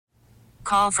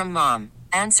Call from mom.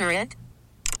 Answer it.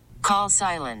 Call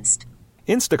silenced.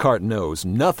 Instacart knows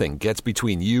nothing gets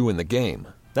between you and the game.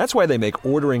 That's why they make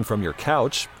ordering from your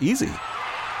couch easy.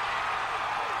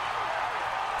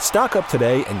 Stock up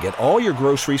today and get all your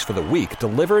groceries for the week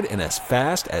delivered in as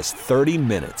fast as 30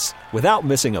 minutes without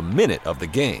missing a minute of the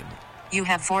game. You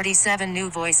have 47 new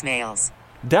voicemails.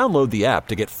 Download the app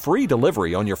to get free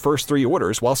delivery on your first 3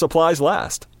 orders while supplies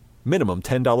last. Minimum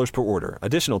 $10 per order.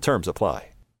 Additional terms apply.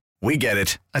 We get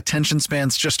it. Attention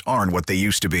spans just aren't what they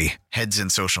used to be. Heads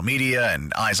in social media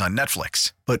and eyes on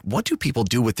Netflix. But what do people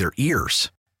do with their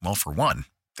ears? Well, for one,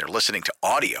 they're listening to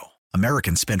audio.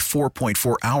 Americans spend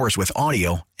 4.4 hours with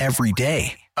audio every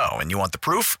day. Oh, and you want the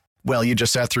proof? Well, you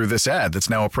just sat through this ad that's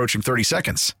now approaching 30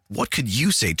 seconds. What could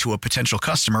you say to a potential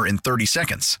customer in 30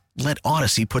 seconds? Let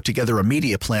Odyssey put together a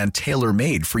media plan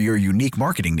tailor-made for your unique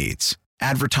marketing needs.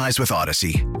 Advertise with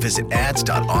Odyssey. Visit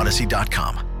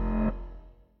ads.odyssey.com.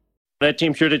 That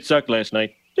team sure did suck last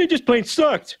night. They just plain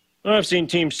sucked. I've seen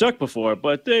teams suck before,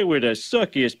 but they were the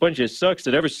suckiest bunch of sucks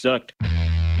that ever sucked.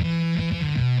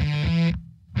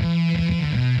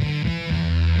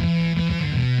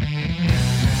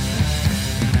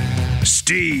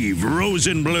 Steve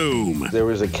Rosenbloom. There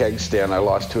was a keg stand I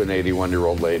lost to an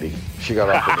 81-year-old lady. She got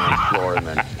off the dance floor,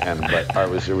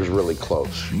 but it was really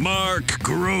close. Mark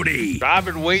Grody. I've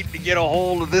been waiting to get a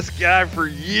hold of this guy for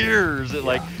years.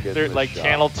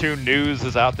 Channel 2 News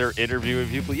is out there interviewing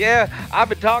people. Yeah, I've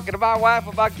been talking to my wife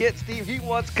about getting Steve. He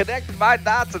wants connected my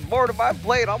dots and more to my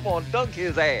plate. I'm going to dunk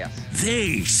his ass.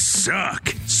 They suck,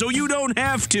 so you don't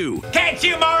have to. Can't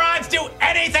you morons do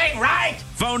anything right?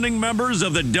 Founding members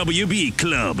of the WB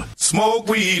Club. Smoke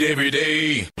weed every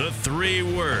day. The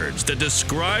 3 words that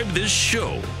describe this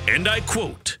show, and I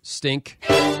quote: stink,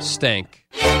 stank,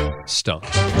 stunk.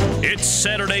 It's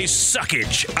Saturday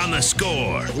Suckage on The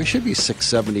Score. We should be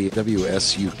 670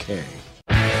 WSUK.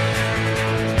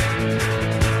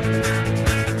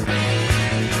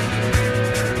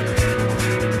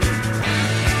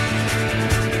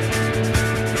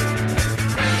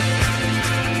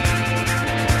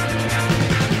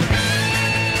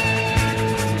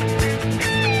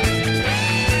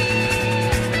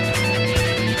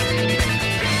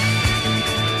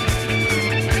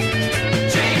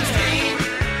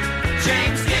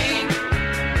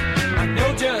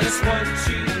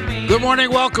 Good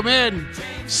morning, welcome in.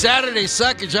 Saturday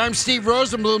Suckage. I'm Steve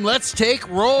Rosenbloom. Let's take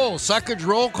roll. Suckage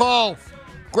roll call.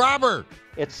 Grobber.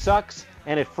 It sucks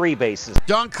and it freebases.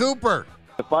 Don Cooper.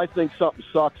 If I think something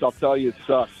sucks, I'll tell you it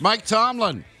sucks. Mike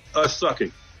Tomlin.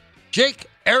 Sucking. Jake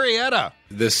Arrieta.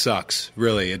 This sucks.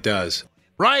 Really, it does.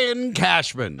 Ryan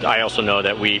Cashman. I also know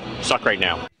that we suck right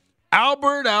now.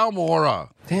 Albert Almora.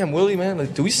 Damn, Willie, man,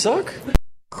 do we suck?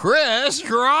 Chris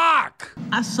Rock.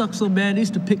 I suck so bad they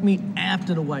used to pick me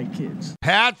after the white kids.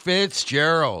 Pat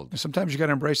Fitzgerald. Sometimes you got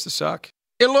to embrace the suck.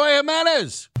 Eloy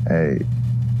Jimenez. Hey,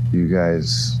 you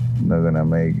guys not gonna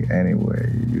make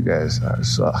anyway. You guys are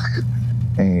suck.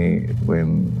 Hey,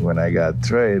 when I got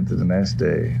traded the next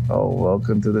day,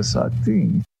 welcome to the suck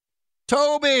team.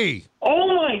 Toby. Oh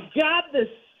my God, this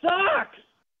sucks.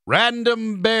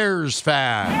 Random Bears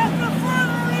fan.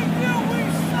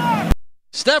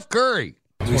 Steph Curry.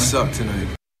 We suck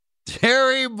tonight.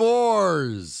 Terry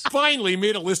Boers. Finally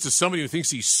made a list of somebody who thinks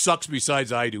he sucks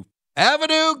besides I do.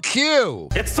 Avenue Q.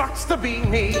 It sucks to be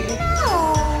me.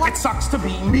 No. It sucks to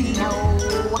be me. No.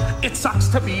 It sucks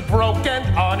to be broke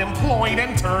and unemployed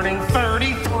and turning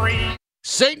 33.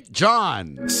 St.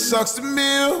 John. It sucks to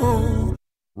be.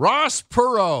 Ross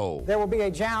Perot. There will be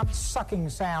a giant sucking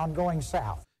sound going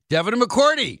south. Devin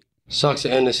McCourty. Sucks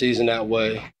to end the season that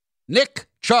way. Nick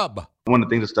Chubb. One of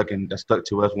the things that stuck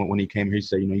to us when he came here, he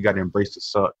said, you got to embrace the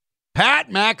suck.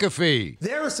 Pat McAfee.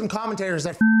 There are some commentators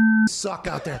that suck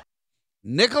out there.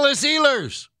 Nicholas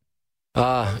Ehlers.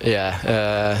 Not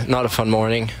a fun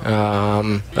morning.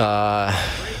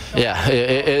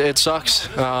 It sucks.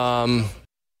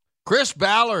 Chris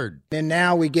Ballard. And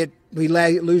now we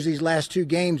lose these last 2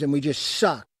 games and we just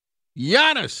suck.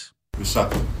 Giannis. We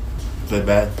suck. Play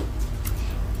bad.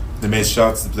 They made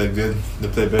shots. They play good. They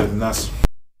play better than us.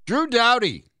 Drew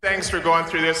Doughty. Thanks for going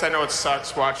through this. I know it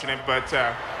sucks watching it, but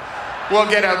we'll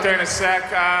get out there in a sec.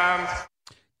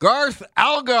 Garth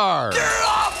Algar. Turn it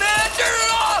off, man! Turn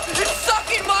it off! It's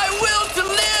sucking my will to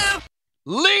live!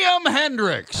 Liam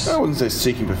Hendricks. I wouldn't say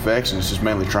seeking perfection. It's just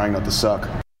mainly trying not to suck.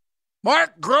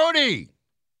 Mark Grody.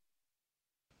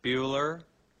 Bueller.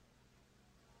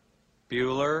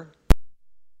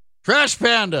 Trash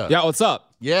Panda. Yeah, what's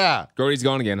up? Yeah. Grody's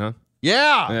gone again, huh?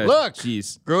 Yeah, look.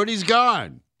 Jeez. Grody's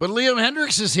gone. But Liam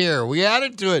Hendricks is here. We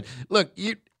added to it. Look,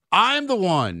 I'm the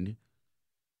one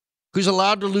who's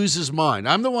allowed to lose his mind.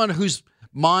 I'm the one who's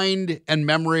mind and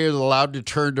memory is allowed to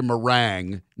turn to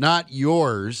meringue, not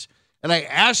yours. And I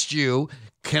asked you,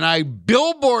 can I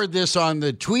billboard this on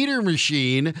the tweeter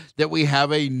machine that we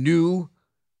have a new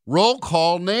roll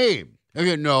call name?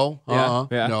 Okay, no.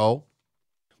 No.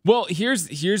 Well, here's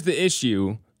the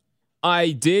issue. I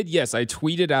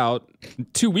tweeted out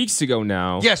 2 weeks ago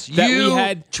now. Yes, that you we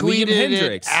had tweeted Liam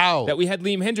Hendricks. it out. That we had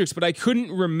Liam Hendricks, but I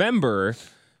couldn't remember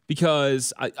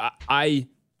because I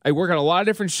work on a lot of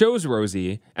different shows,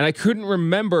 Rosie, and I couldn't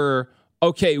remember.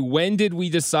 Okay, when did we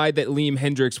decide that Liam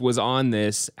Hendricks was on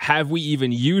this? Have we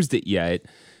even used it yet?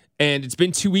 And it's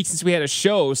been 2 weeks since we had a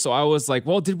show, so I was like,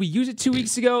 well, did we use it 2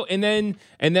 weeks ago? And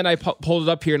then I pulled it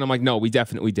up here, and I'm like, no, we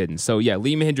definitely didn't. So yeah,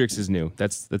 Liam Hendricks is new.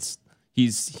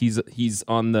 He's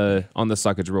on the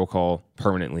Suckage roll call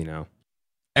permanently now.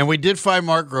 And we did find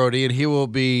Mark Grody, and he will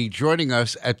be joining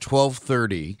us at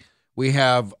 12:30. We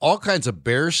have all kinds of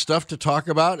Bears stuff to talk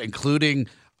about, including,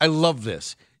 I love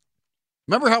this.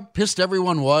 Remember how pissed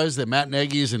everyone was that Matt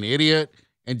Nagy is an idiot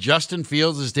and Justin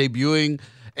Fields is debuting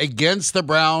against the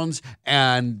Browns,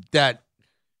 and that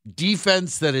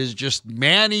defense that is just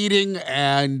man-eating,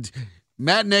 and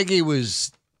Matt Nagy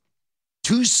was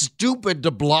too stupid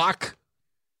to block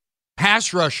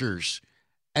pass rushers,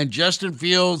 and Justin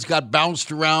Fields got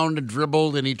bounced around and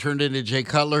dribbled, and he turned into Jay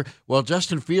Cutler. Well,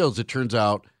 Justin Fields, it turns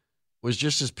out, was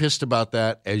just as pissed about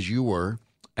that as you were.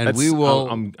 And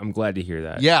I'm glad to hear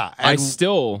that. Yeah. And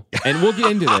we'll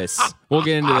get into this. We'll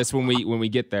get into this when we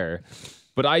get there.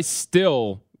 But I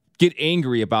still get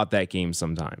angry about that game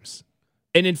sometimes.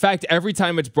 And in fact, every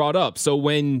time it's brought up. So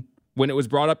when it was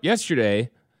brought up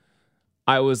yesterday,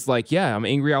 I was like, yeah, I'm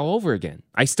angry all over again.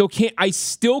 I still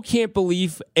can't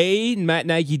believe A, Matt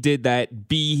Nagy did that,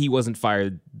 B, he wasn't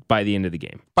fired by the end of the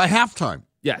game. By halftime.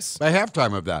 Yes. By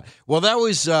halftime of that. Well, that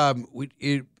was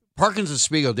Parkins and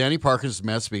Spiegel, Danny Parkins,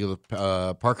 Matt Spiegel,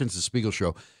 Parkins and Spiegel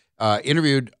show,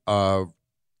 interviewed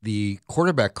the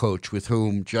quarterback coach with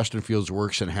whom Justin Fields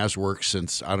works and has worked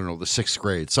since, I don't know, the 6th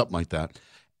grade, something like that.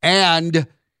 And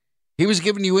he was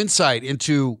giving you insight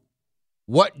into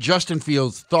what Justin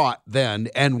Fields thought then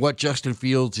and what Justin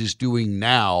Fields is doing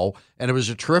now. And it was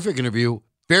a terrific interview,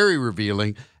 very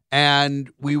revealing. And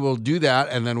we will do that,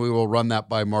 and then we will run that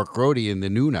by Mark Grody in the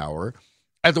noon hour.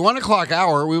 At the 1 o'clock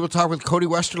hour, we will talk with Cody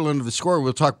Westerlund of The Score.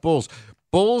 We'll talk Bulls.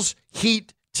 Bulls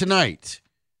Heat tonight.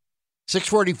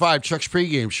 6:45, Chuck's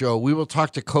pregame show. We will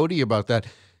talk to Cody about that.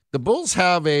 The Bulls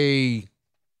have a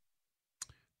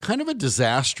kind of a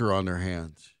disaster on their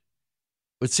hands.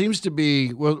 It seems to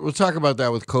be, we'll talk about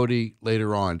that with Cody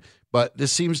later on, but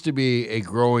this seems to be a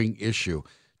growing issue.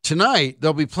 Tonight,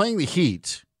 they'll be playing the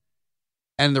Heat,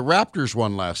 and the Raptors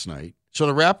won last night. So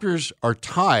the Raptors are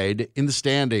tied in the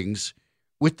standings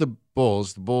with the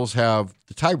Bulls. The Bulls have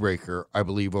the tiebreaker, I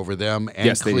believe, over them and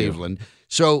yes, Cleveland.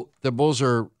 So the Bulls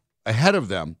are ahead of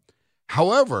them.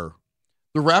 However,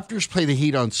 the Raptors play the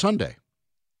Heat on Sunday.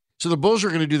 So the Bulls are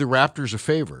going to do the Raptors a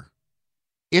favor.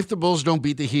 If the Bulls don't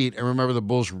beat the Heat, and remember the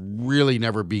Bulls really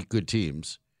never beat good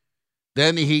teams,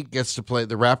 then the Heat gets to play.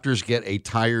 The Raptors get a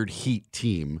tired Heat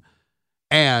team,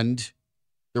 and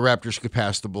the Raptors could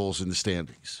pass the Bulls in the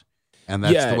standings. And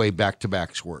that's the way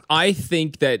back-to-backs work. I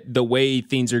think that the way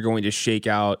things are going to shake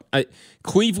out,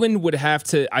 Cleveland would have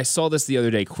to, I saw this the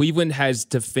other day, Cleveland has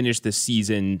to finish the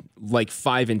season like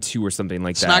 5-2 or something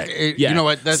like that. You know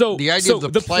what? The idea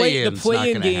of the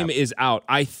play-in game is out.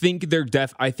 I think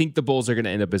I think the Bulls are going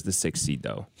to end up as the 6th seed,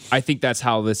 though. I think that's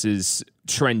how this is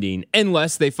trending,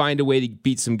 unless they find a way to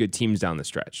beat some good teams down the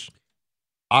stretch.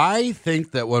 I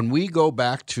think that when we go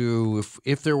back to,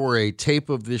 if there were a tape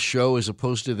of this show as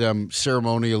opposed to them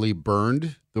ceremonially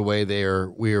burned the way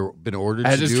we're been ordered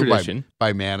as to do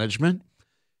by management,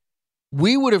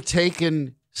 we would have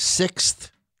taken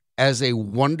 6th as a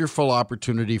wonderful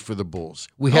opportunity for the Bulls.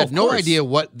 We had no idea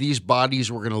what these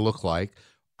bodies were going to look like,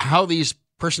 how these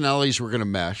personalities were going to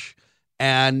mesh,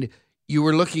 and you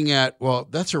were looking at, well,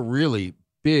 that's a really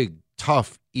big,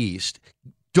 tough East.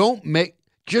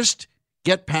 Just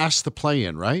get past the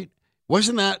play-in, right?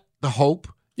 Wasn't that the hope?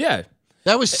 Yeah.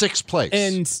 That was 6th place.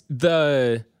 And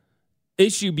the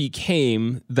issue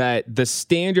became that the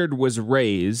standard was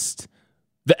raised.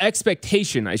 The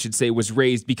expectation, I should say, was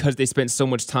raised because they spent so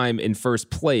much time in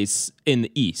first place in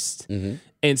the East. Mm-hmm.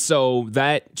 And so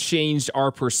that changed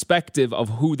our perspective of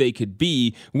who they could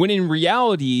be, when in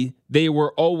reality, they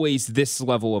were always this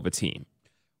level of a team.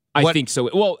 I think so.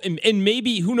 Well, and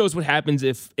maybe who knows what happens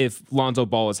if Lonzo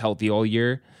Ball is healthy all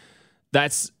year.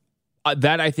 That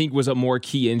I think was a more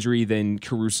key injury than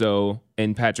Caruso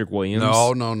and Patrick Williams.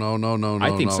 No.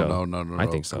 I think so. No. I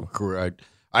think so.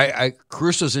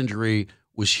 Caruso's injury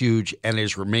was huge and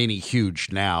is remaining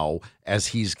huge now as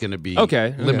he's going to be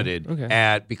limited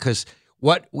because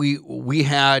what we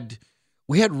had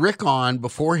Rick on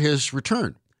before his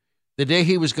return, the day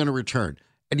he was going to return.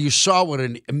 And you saw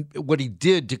what he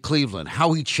did to Cleveland,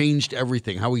 how he changed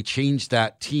everything, how he changed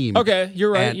that team. Okay, you're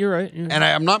right. You're right. And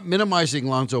I'm not minimizing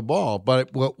Lonzo Ball,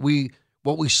 but what we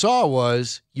saw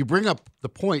was, you bring up the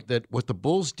point that what the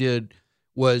Bulls did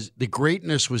was the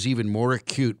greatness was even more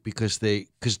acute because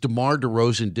DeMar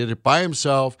DeRozan did it by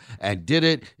himself and did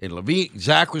it, and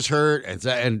Zach was hurt,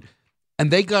 and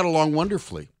they got along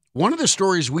wonderfully. One of the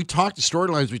storylines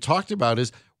we talked about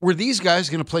is, were these guys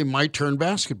going to play my turn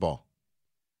basketball?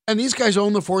 And these guys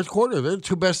own the fourth quarter.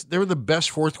 They're the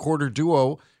best fourth quarter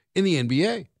duo in the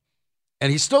NBA.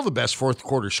 And he's still the best fourth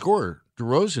quarter scorer,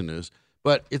 DeRozan is.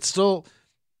 But it's still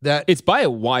that. It's by a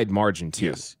wide margin, too.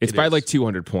 Yes, it's by like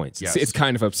 200 points. Yes. It's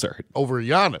kind of absurd. Over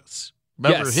Giannis.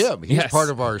 Remember him? He's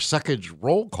part of our second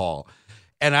roll call.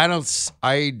 And I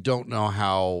don't know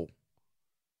how.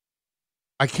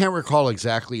 I can't recall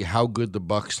exactly how good the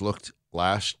Bucks looked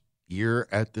last year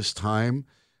at this time.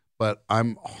 But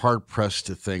I'm hard-pressed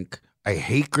to think. I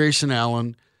hate Grayson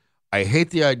Allen. I hate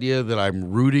the idea that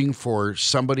I'm rooting for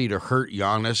somebody to hurt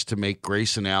Giannis to make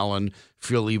Grayson Allen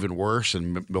feel even worse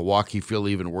and Milwaukee feel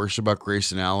even worse about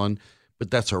Grayson Allen.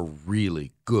 But that's a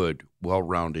really good,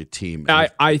 well-rounded team.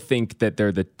 I think that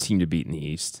they're the team to beat in the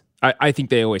East. I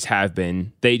think they always have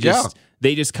been. They just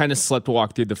kind of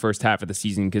sleptwalked through the first half of the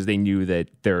season because they knew that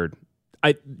they're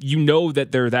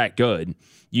that good.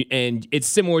 And it's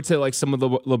similar to like some of the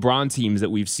LeBron teams that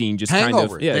we've seen just hangover.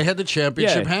 Kind of. Yeah, they had the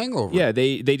championship hangover. Yeah,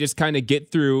 they just kind of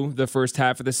get through the first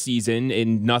half of the season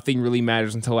and nothing really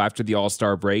matters until after the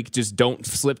All-Star break. Just don't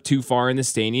slip too far in the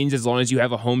standings. As long as you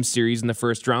have a home series in the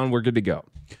first round, we're good to go.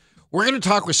 We're going to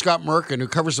talk with Scott Merkin, who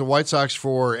covers the White Sox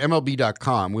for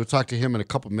MLB.com. We'll talk to him in a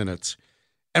couple minutes.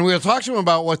 And we'll talk to him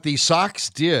about what the Sox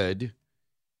did,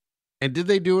 and did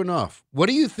they do enough? What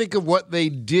do you think of what they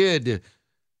did,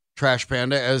 Trash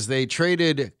Panda, as they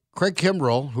traded Craig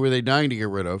Kimbrell, who are they dying to get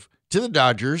rid of, to the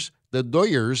Dodgers,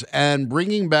 and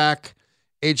bringing back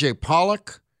A.J.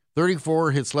 Pollock,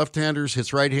 34, hits left-handers,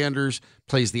 hits right-handers,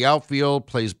 plays the outfield,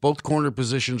 plays both corner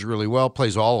positions really well,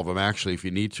 plays all of them, actually, if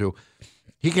you need to.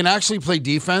 He can actually play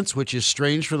defense, which is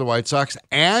strange for the White Sox,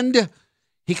 and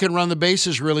he can run the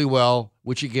bases really well,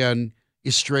 which, again,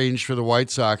 is strange for the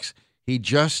White Sox. He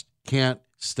just can't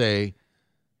stay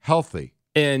healthy.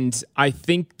 And I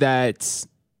think that,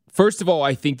 first of all,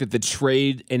 I think that the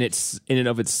trade in and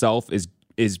of itself is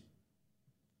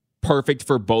perfect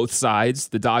for both sides.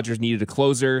 The Dodgers needed a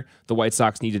closer. The White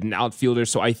Sox needed an outfielder.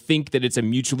 So I think that it's a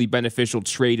mutually beneficial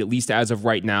trade, at least as of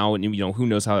right now. And who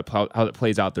knows how it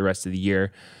plays out the rest of the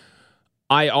year.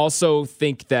 I also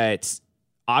think that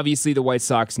obviously the White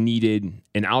Sox needed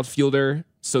an outfielder,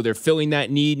 so they're filling that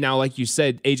need. Now, like you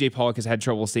said, A.J. Pollock has had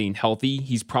trouble staying healthy.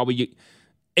 He's probably,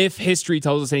 if history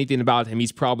tells us anything about him,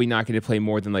 he's probably not going to play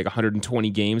more than like 120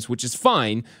 games, which is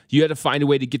fine. You had to find a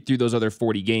way to get through those other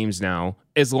 40 games now,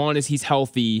 as long as he's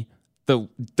healthy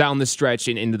down the stretch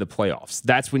and into the playoffs.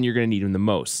 That's when you're going to need him the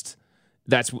most.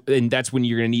 That's when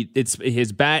you're going to need it's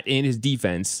his bat and his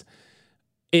defense.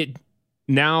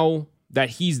 Now that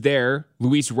he's there,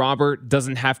 Luis Robert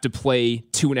doesn't have to play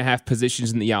 2.5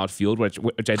 positions in the outfield, which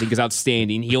I think is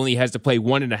outstanding. He only has to play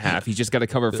 1.5. He's just got to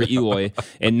cover for Eloy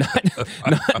and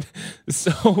not.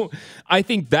 So I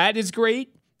think that is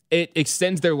great. It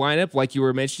extends their lineup, like you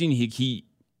were mentioning. He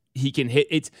can hit.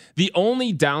 It's the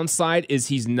only downside is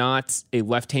he's not a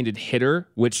left-handed hitter,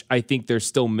 which I think they're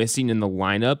still missing in the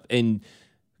lineup. And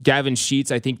Gavin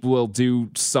Sheets, I think, will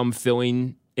do some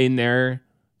filling in there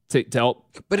to help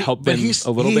them a little bit. He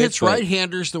hits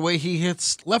right-handers the way he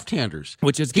hits left-handers,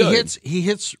 which is good. He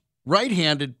hits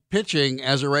right-handed pitching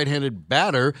as a right-handed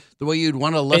batter the way you'd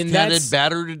want a left-handed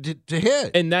batter to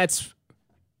hit, and that's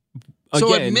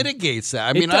so it mitigates that.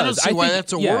 I mean, I don't see why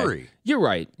that's a worry. You're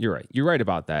right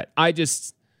about that.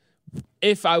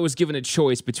 If I was given a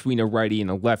choice between a righty and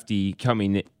a lefty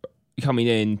coming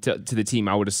in to the team,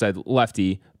 I would have said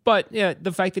lefty. But yeah,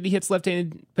 the fact that he hits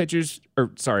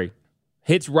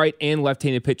hits right and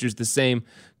left-handed pitchers the same.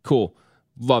 Cool.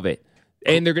 Love it.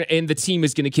 And the team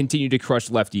is going to continue to crush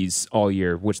lefties all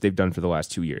year, which they've done for the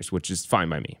last 2 years, which is fine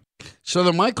by me. So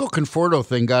the Michael Conforto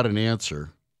thing got an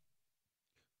answer.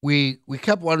 We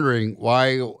kept wondering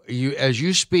why as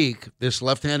you speak, this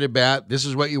left-handed bat, this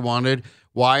is what you wanted.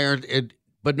 Why aren't it?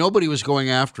 But nobody was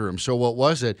going after him. So what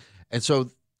was it? And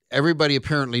so everybody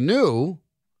apparently knew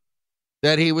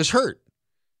that he was hurt.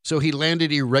 So he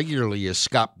landed irregularly, as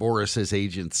Scott Boras'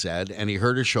 agent said, and he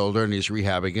hurt his shoulder and he's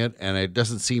rehabbing it, and it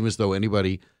doesn't seem as though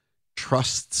anybody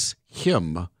trusts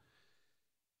him.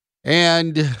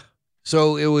 And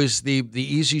so it was the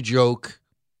easy joke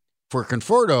for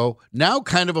Conforto now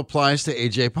kind of applies to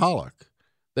A.J. Pollock.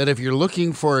 That if you're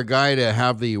looking for a guy to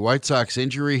have the White Sox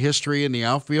injury history in the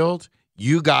outfield,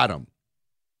 you got him.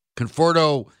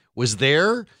 Conforto was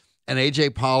there, and A.J.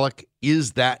 Pollock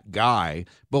is that guy.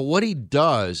 But what he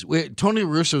does, Tony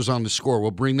La Russa's on The Score.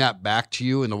 We'll bring that back to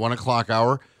you in the 1 o'clock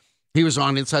hour. He was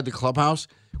on Inside the Clubhouse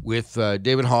with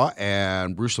David Haw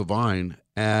and Bruce Levine,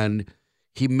 and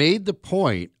he made the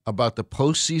point about the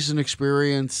postseason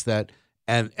experience that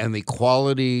and the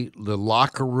quality, the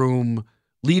locker room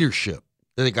leadership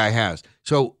that the guy has.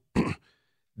 So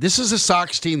this is a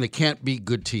Sox team that can't beat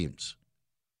good teams.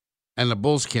 And the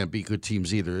Bulls can't beat good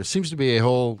teams either. It seems to be a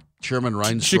whole Sherman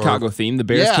Reinsdorf Chicago theme. The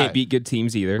Bears can't beat good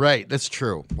teams either. Right, that's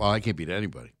true. Well, I can't beat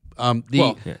anybody.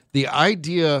 The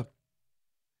idea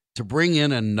to bring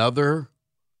in another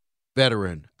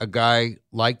veteran, a guy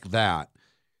like that,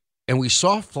 and we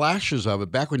saw flashes of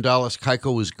it back when Dallas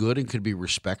Keuchel was good and could be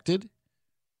respected,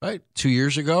 right? 2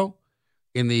 years ago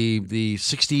in the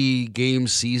 60-game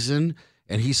season,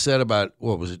 and he said about,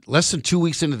 what was it, less than 2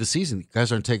 weeks into the season,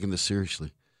 guys aren't taking this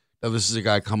seriously. Now, this is a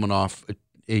guy coming off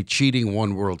a cheating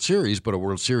one World Series, but a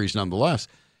World Series nonetheless.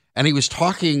 And he was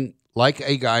talking like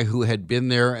a guy who had been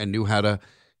there and knew how to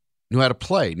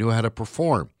play, knew how to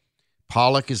perform.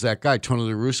 Pollock is that guy. Tony La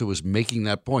Russa was making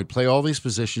that point. Play all these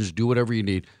positions, do whatever you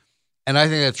need. And I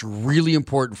think that's really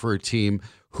important for a team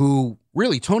who,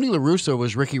 really, Tony La Russa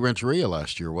was Ricky Renteria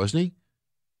last year, wasn't he?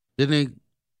 Didn't he?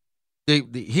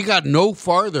 He got no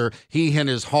farther. He and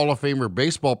his Hall of Famer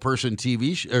baseball person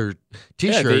T-shirt.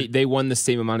 Yeah, they won the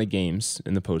same amount of games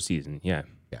in the postseason. Yeah.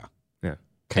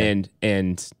 Okay.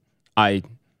 And I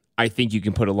think you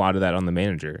can put a lot of that on the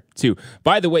manager too.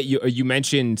 By the way, you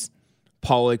mentioned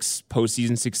Pollock's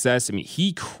postseason success. I mean,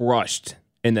 he crushed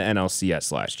in the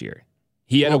NLCS last year.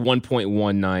 He had a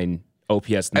 1.19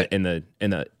 OPS in the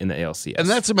ALCS, and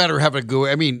that's a matter of having a go.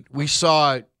 I mean, we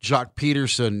saw Jock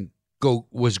Peterson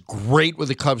was great with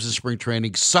the Cubs in spring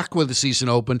training, sucked with the season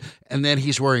open, and then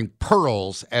he's wearing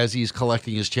pearls as he's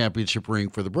collecting his championship ring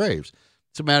for the Braves.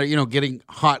 It's a matter, getting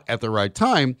hot at the right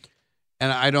time.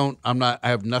 And I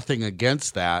have nothing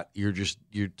against that.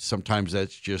 Sometimes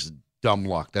that's just dumb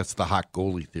luck. That's the hot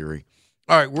goalie theory.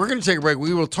 All right, we're going to take a break.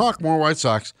 We will talk more White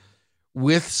Sox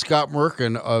with Scott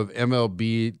Merkin of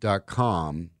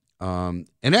MLB.com. And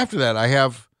after that,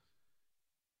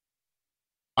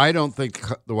 I don't think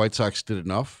the White Sox did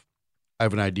enough. I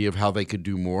have an idea of how they could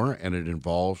do more, and it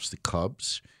involves the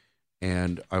Cubs.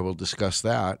 And I will discuss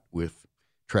that with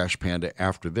Trash Panda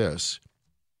after this.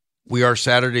 We are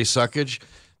Saturday Suckage,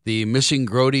 the Missing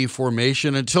Grody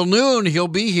formation. Until noon, he'll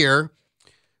be here.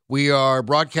 We are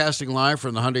broadcasting live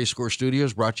from the Hyundai Score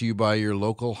Studios, brought to you by your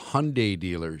local Hyundai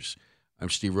dealers. I'm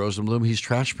Steve Rosenblum. He's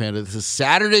Trash Panda. This is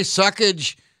Saturday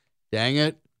Suckage. Dang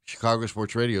it. Chicago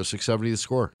Sports Radio, 670 The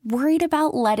Score. Worried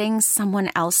about letting someone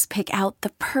else pick out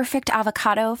the perfect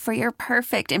avocado for your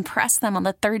perfect impress them on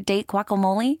the third date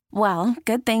guacamole? Well,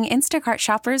 good thing Instacart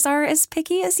shoppers are as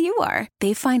picky as you are.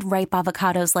 They find ripe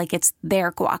avocados like it's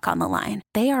their guac on the line.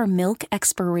 They are milk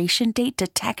expiration date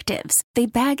detectives. They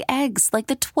bag eggs like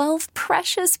the 12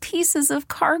 precious pieces of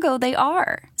cargo they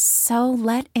are. So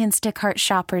let Instacart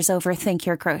shoppers overthink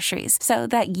your groceries so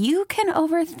that you can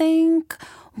overthink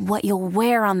what you'll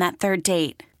wear on that third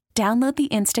date. Download the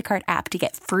Instacart app to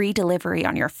get free delivery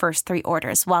on your first 3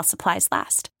 orders while supplies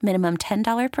last. Minimum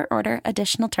 $10 per order.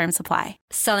 Additional terms apply.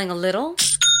 Selling a little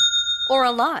or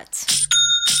a lot?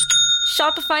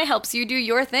 Shopify helps you do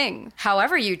your thing,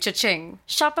 however you cha-ching.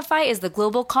 Shopify is the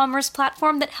global commerce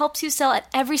platform that helps you sell at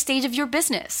every stage of your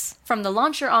business. From the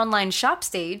launch your online shop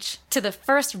stage, to the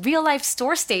first real-life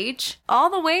store stage, all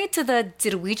the way to the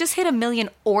did we just hit 1 million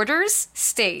orders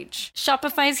stage.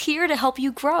 Shopify's here to help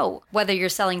you grow. Whether you're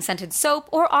selling scented soap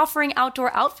or offering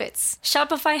outdoor outfits,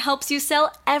 Shopify helps you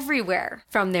sell everywhere.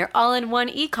 From their all-in-one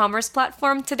e-commerce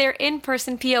platform to their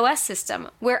in-person POS system.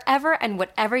 Wherever and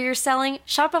whatever you're selling,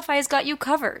 Shopify's got you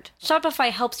covered. Shopify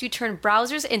helps you turn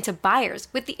browsers into buyers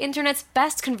with the internet's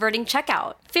best converting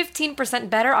checkout. 15%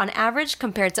 better on average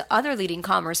compared to other leading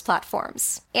commerce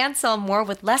platforms. And sell more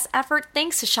with less effort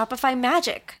thanks to Shopify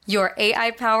Magic, your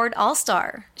AI-powered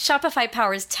all-star. Shopify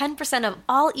powers 10% of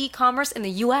all e-commerce in the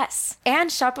U.S. And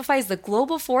Shopify is the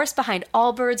global force behind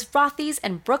Allbirds, Rothy's,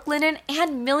 and Brooklinen,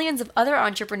 and millions of other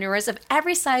entrepreneurs of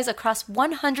every size across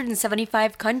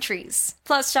 175 countries.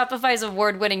 Plus, Shopify's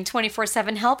award-winning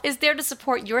 24/7 help is there there to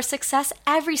support your success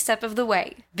every step of the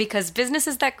way. Because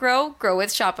businesses that grow, grow with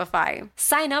Shopify.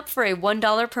 Sign up for a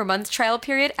 $1 per month trial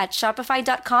period at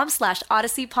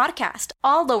shopify.com/Odyssey Podcast,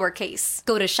 all lowercase.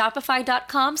 Go to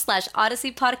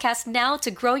shopify.com/Odyssey Podcast now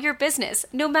to grow your business,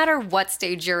 no matter what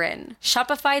stage you're in.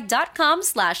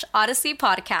 Shopify.com/Odyssey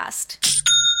Podcast.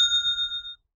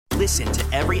 Listen to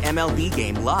every MLB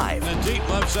game live. In the deep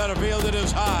left center field, it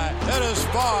is high, it is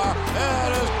far,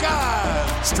 it is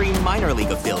gone. Stream minor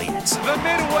league affiliates. The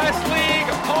Midwest League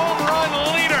home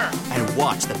run leader. And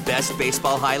watch the best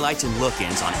baseball highlights and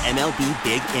look-ins on MLB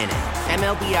Big Inning.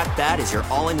 MLB At Bat is your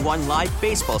all-in-one live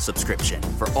baseball subscription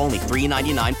for only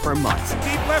 $3.99 per month.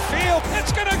 Deep left field,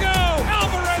 it's gonna go.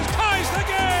 Alvarez ties the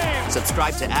game.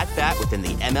 Subscribe to At Bat within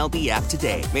the MLB app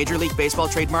today. Major League Baseball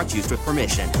trademarks used with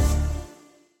permission.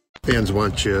 Fans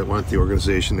want the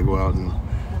organization to go out and,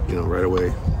 right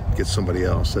away get somebody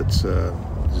else. That's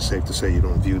just safe to say you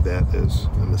don't view that as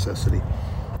a necessity.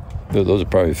 Those are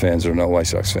probably fans that are not White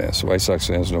Sox fans. The White Sox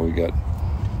fans know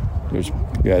there's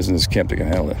guys in this camp that can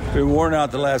handle it. Been worn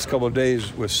out the last couple of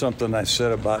days with something I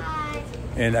said about,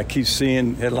 and I keep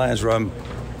seeing headlines where I'm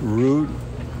rude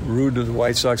to the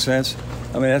White Sox fans.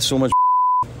 I mean, that's so much.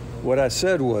 What I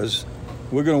said was,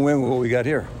 we're going to win with what we got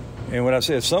here. And when I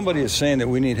say if somebody is saying that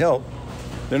we need help,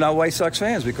 they're not White Sox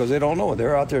fans because they don't know it.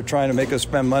 They're out there trying to make us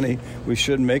spend money we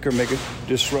shouldn't make or make it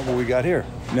disrupt what we got here.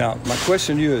 Now, my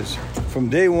question to you is, from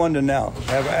day one to now,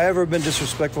 have I ever been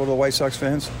disrespectful to the White Sox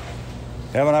fans?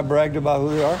 Haven't I bragged about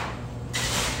who they are?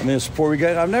 I mean, the support we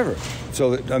get, I've never.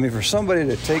 So, for somebody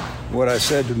to take what I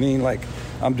said to mean like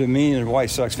I'm demeaning a White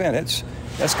Sox fan, that's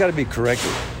got to be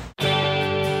corrected.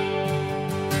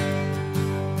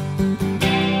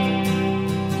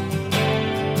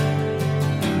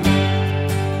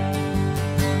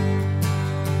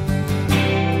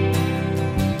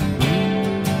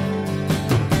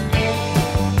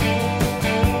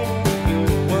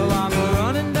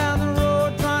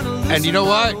 And you know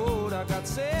what?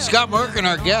 Scott Merkin,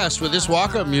 our guest, with this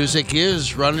walk-up music,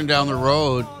 is running down the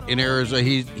road in Arizona.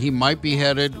 He might be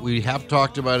headed. We have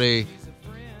talked about a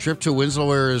trip to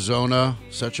Winslow, Arizona.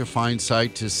 Such a fine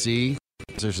sight to see.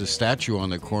 There's a statue on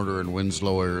the corner in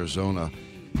Winslow, Arizona.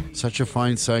 Such a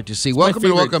fine sight to see. Welcome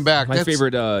and welcome back. My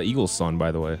favorite Eagles song,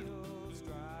 by the way.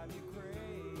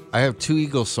 I have two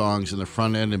Eagles songs in the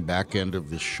front end and back end of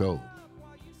this show.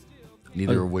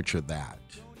 Neither of which are that.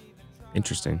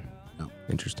 Interesting. No.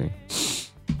 Interesting.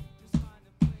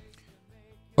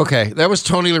 Okay, that was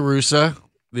Tony La Russa,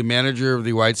 the manager of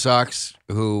the White Sox,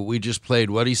 who we just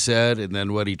played what he said and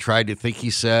then what he tried to think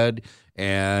he said.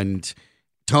 And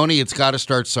Tony, it's got to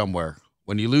start somewhere.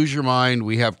 When you lose your mind,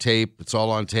 we have tape. It's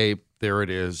all on tape. There it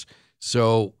is.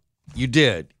 So you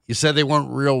did. You said they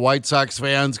weren't real White Sox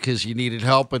fans because you needed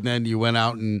help, and then you went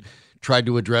out and tried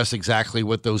to address exactly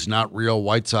what those not real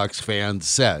White Sox fans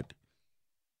said.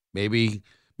 Maybe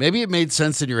it made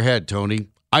sense in your head, Tony.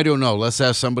 I don't know. Let's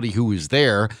ask somebody who was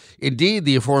there. Indeed,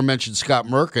 the aforementioned Scott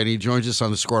Merkin. He joins us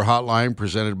on the Score Hotline,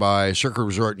 presented by Circa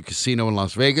Resort and Casino in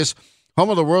Las Vegas, home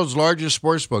of the world's largest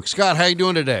sports book. Scott, how you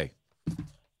doing today?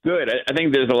 Good. I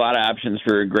think there's a lot of options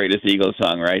for Greatest Eagles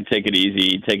song, right? Take it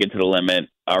easy, take it to the limit,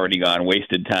 already gone,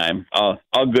 wasted time. All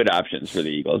good options for the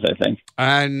Eagles, I think.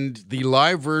 And the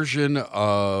live version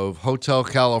of Hotel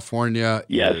California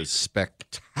is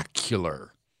spectacular.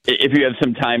 If you have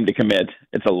some time to commit,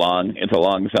 it's a long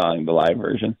song, the live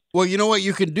version. Well, you know what?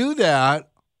 You can do that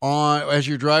as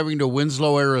you're driving to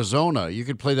Winslow, Arizona. You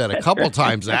could play that a couple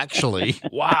times, actually.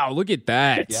 Wow, look at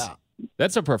that. Yeah.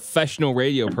 That's a professional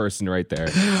radio person right there.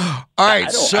 All right,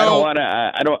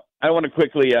 I don't want to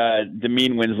quickly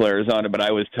demean Winslow, Arizona, but I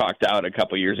was talked out a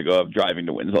couple years ago of driving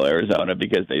to Winslow, Arizona,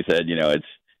 because they said,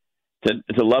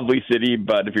 it's a lovely city,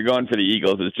 but if you're going for the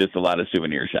Eagles, it's just a lot of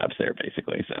souvenir shops there,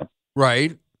 basically. So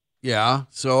right. Yeah.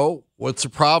 So what's the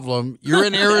problem? You're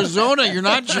in Arizona. You're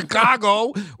not in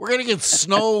Chicago. We're going to get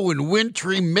snow and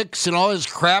wintry mix and all this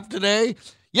crap today.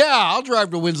 Yeah, I'll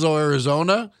drive to Winslow,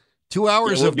 Arizona. 2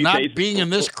 hours of not being in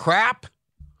this crap.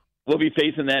 We'll be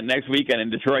facing that next weekend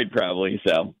in Detroit probably,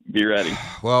 so be ready.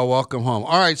 Well, welcome home.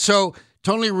 All right, so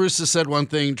Tony La Russa said one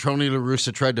thing. Tony La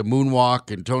Russa tried to moonwalk,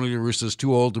 and Tony La Russa's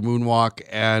too old to moonwalk,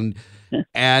 and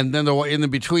then in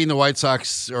between the White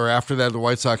Sox, or after that, the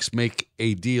White Sox make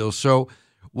a deal. So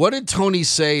what did Tony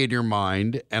say in your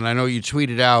mind? And I know you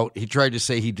tweeted out, he tried to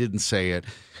say he didn't say it.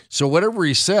 So whatever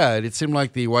he said, it seemed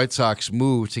like the White Sox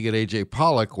move to get A.J.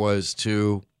 Pollock was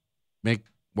to make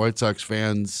White Sox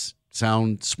fans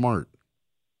sound smart.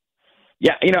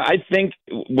 Yeah, I think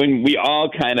when we all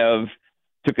kind of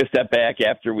took a step back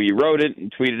after we wrote it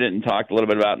and tweeted it and talked a little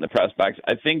bit about it in the press box,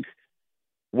 I think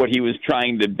what he was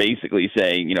trying to basically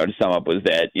say, to sum up, was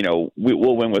that,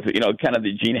 we'll win with, kind of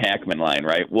the Gene Hackman line,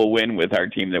 right? We'll win with our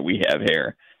team that we have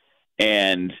here.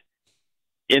 And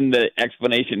in the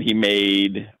explanation he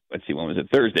made, let's see, when was it?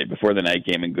 Thursday, before the night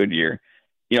game in Goodyear,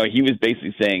 he was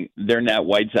basically saying they're not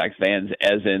White Sox fans,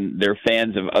 as in they're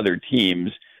fans of other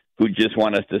teams who just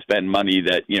want us to spend money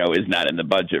that, is not in the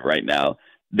budget right now.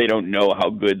 They don't know how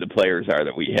good the players are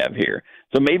that we have here.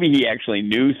 So maybe he actually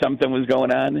knew something was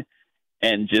going on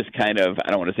and just kind of,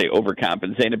 I don't want to say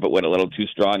overcompensated, but went a little too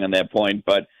strong on that point.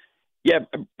 But yeah,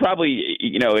 probably,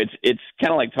 it's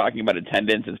kind of like talking about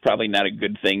attendance. It's probably not a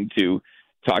good thing to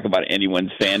talk about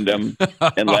anyone's fandom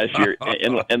unless you're,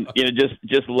 and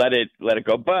just let it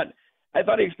go. But I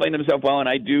thought he explained himself well, and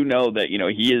I do know that,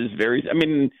 he is very,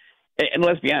 and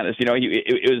let's be honest,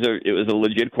 it was a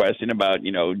legit question about, do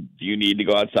you need to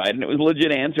go outside? And it was a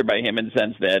legit answer by him in the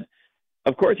sense that,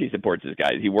 of course he supports his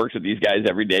guys. He works with these guys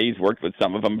every day. He's worked with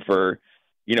some of them for,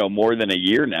 more than a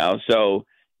year now. So,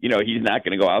 he's not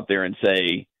going to go out there and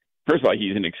say, first of all,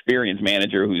 he's an experienced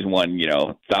manager who's won,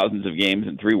 thousands of games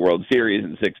and 3 World Series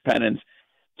and 6 pennants.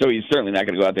 So he's certainly not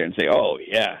going to go out there and say, oh,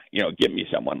 yeah, give me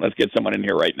someone. Let's get someone in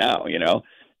here right now,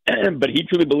 But he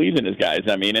truly believes in his guys.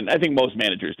 And I think most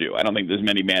managers do. I don't think there's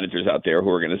many managers out there who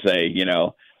are going to say,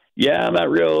 yeah, I'm not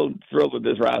real thrilled with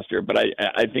this roster, but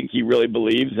I think he really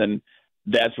believes, and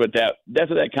that's what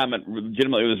that comment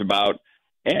legitimately was about.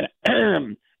 And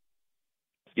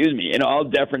excuse me, in all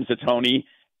deference to Tony,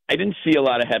 I didn't see a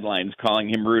lot of headlines calling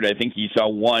him rude. I think he saw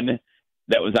one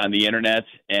that was on the internet,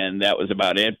 and that was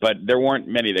about it. But there weren't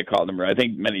many that called him rude. I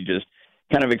think many just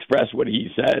kind of expressed what he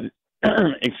said.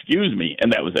 Excuse me,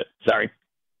 and that was it. Sorry.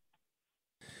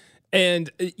 And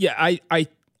yeah,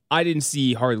 I didn't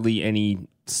see hardly any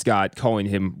Scott calling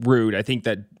him rude. I think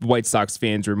that White Sox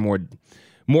fans were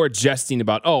more jesting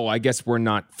about, oh, I guess we're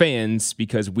not fans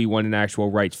because we want an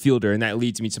actual right fielder. And that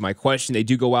leads me to my question. They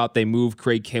do go out, they move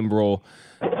Craig Kimbrell,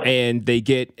 and they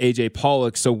get AJ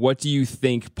Pollock. So what do you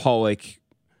think Pollock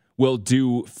will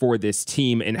do for this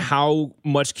team, and how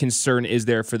much concern is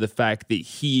there for the fact that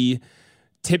he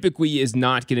typically is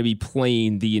not going to be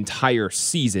playing the entire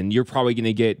season? You're probably going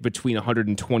to get between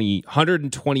 120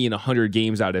 and 100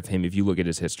 games out of him if you look at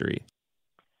his history.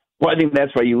 Well, I think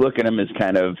that's why you look at him as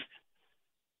kind of,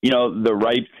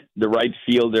 the right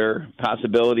fielder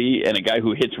possibility, and a guy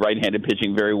who hits right-handed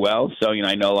pitching very well. So,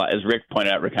 I know, as Rick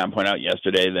Hahn pointed out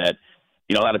yesterday, that,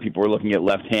 a lot of people were looking at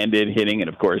left-handed hitting, and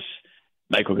of course,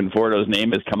 Michael Conforto's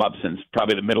name has come up since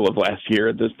probably the middle of last year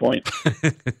at this point.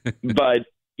 But,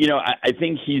 I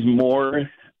think he's more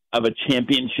of a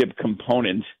championship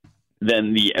component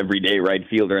than the everyday right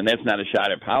fielder. And that's not a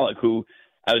shot at Pollock, who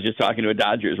I was just talking to a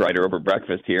Dodgers writer over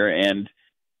breakfast here. And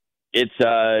he's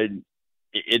a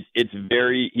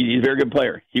very good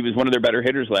player. He was one of their better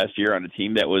hitters last year on a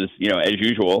team that was, as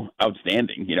usual,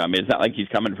 outstanding. It's not like he's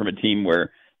coming from a team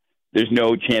where there's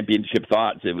no championship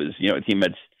thoughts. It was, a team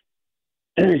that's,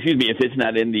 excuse me, if it's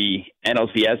not in the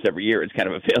NLCS every year, it's kind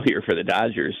of a failure for the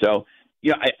Dodgers. So,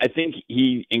 I think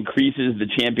he increases the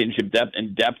championship depth,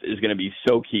 and depth is going to be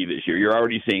so key this year. You're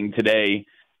already seeing today,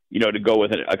 to go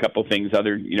with a couple things that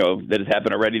has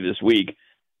happened already this week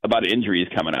about injuries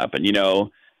coming up. And,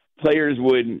 players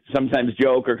would sometimes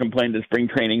joke or complain that spring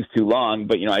training's too long,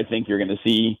 but, I think you're going to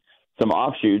see some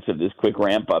offshoots of this quick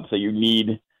ramp up. So you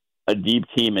need a deep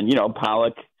team. And,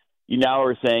 Pollock, you now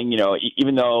are saying,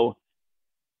 even though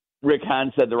Rick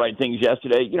Hahn said the right things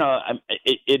yesterday,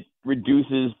 it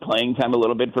reduces playing time a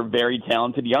little bit for very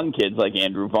talented young kids like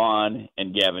Andrew Vaughn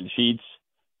and Gavin Sheets,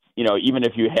 even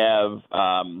if you have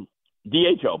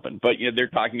DH open. But, they're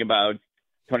talking about,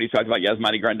 Tony's talking about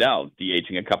Yasmani Grandal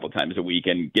DHing a couple times a week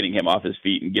and getting him off his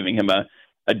feet and giving him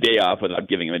a day off without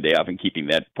giving him a day off and keeping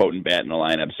that potent bat in the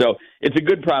lineup. So it's a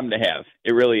good problem to have.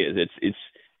 It really is. It's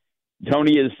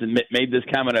Tony has made this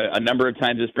comment a number of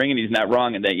times this spring, and he's not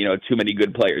wrong in that, too many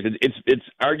good players. It's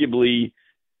arguably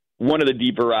one of the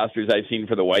deeper rosters I've seen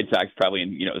for the White Sox probably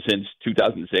since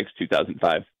 2006,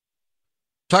 2005.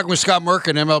 Talking with Scott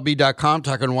Merkin, MLB.com,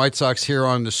 talking White Sox here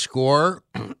on The Score.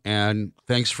 And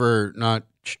thanks for not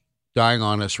dying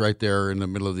on us right there in the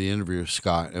middle of the interview,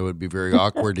 Scott. It would be very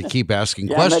awkward to keep asking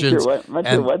questions. I'm not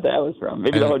sure what that was from.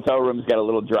 Maybe the hotel room's got a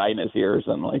little dryness here or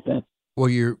something like that. Well,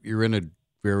 you're in a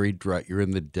very dry. You're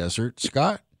in the desert,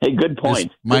 Scott. Hey, good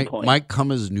point. Might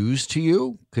come as news to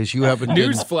you because you haven't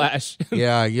news flash.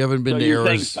 Yeah, you haven't been to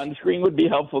Arizona. Think sunscreen would be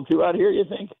helpful too out here? You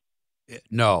think?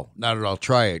 No, not at all.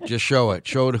 Try it. Just show it.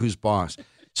 Show it who's boss.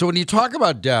 So when you talk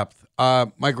about depth,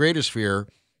 my greatest fear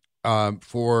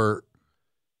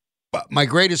my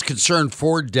greatest concern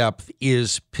for depth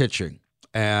is pitching,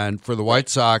 and for the White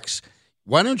Sox,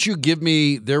 Why don't you give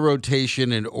me their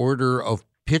rotation in order of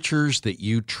pitchers that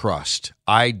you trust?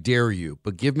 I dare you,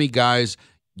 but give me guys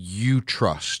you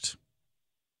trust.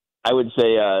 I would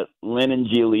say Lynn and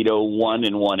Giolito 1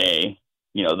 and 1A.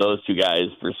 You know, those two guys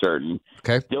for certain.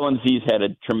 Okay. Dylan Cease had a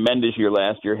tremendous year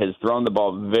last year, has thrown the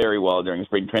ball very well during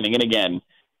spring training. And again,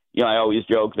 you know, I always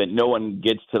joke that no one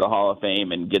gets to the Hall of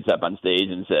Fame and gets up on stage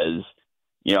and says,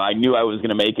 you know, I knew I was going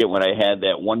to make it when I had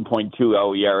that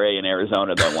 1.20 ERA in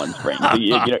Arizona that one spring. So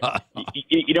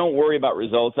you don't worry about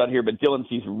results out here, but Dylan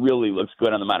Cease really looks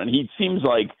good on the mound. And he seems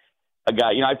like a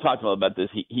guy, you know, I've talked a little about this.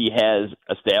 He has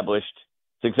established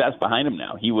success behind him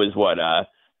now. He was,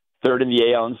 third in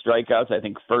the AL in strikeouts, I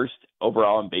think first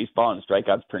overall in baseball in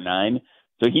strikeouts per 9.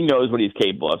 So he knows what he's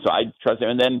capable of. So I trust him.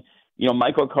 And then, you know,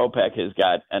 Michael Kopech has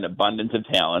got an abundance of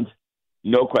talent.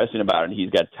 No question about it.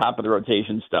 He's got top of the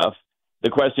rotation stuff. The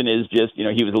question is just, you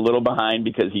know, he was a little behind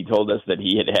because he told us that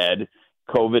he had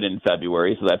COVID in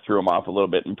February, so that threw him off a little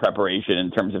bit in preparation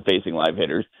in terms of facing live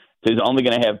hitters. So he's only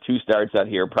going to have 2 starts out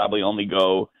here, probably only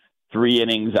go 3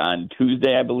 innings on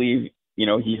Tuesday, I believe, you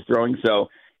know, he's throwing. So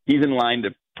he's in line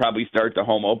to probably start the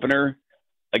home opener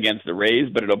against the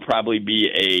Rays, but it'll probably be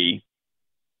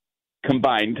a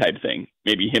combined type thing.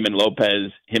 Maybe him and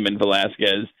Lopez, him and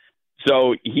Velasquez.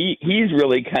 So he's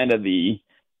really kind of the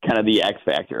X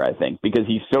factor, I think, because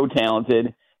he's so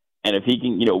talented. And if he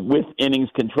can, you know, with innings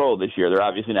control this year, they're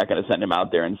obviously not going to send him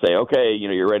out there and say, okay, you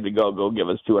know, you're ready to go give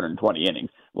us 220 innings.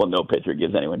 Well, no pitcher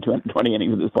gives anyone 220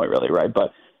 innings at this point, really, right?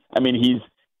 But, I mean, he's,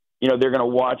 you know, they're going to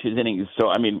watch his innings. So,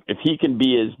 I mean, if he can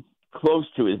be as close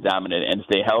to his dominant and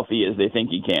stay healthy as they think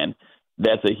he can,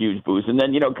 that's a huge boost. And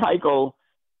then, you know, Keuchel,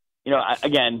 you know,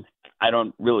 again, I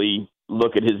don't really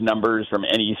look at his numbers from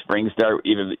any spring start,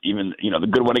 even you know, the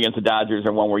good one against the Dodgers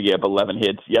or one where you have 11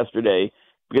 hits yesterday,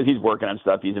 because he's working on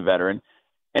stuff. He's a veteran.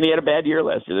 And he had a bad year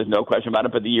last year. There's no question about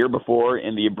it. But the year before,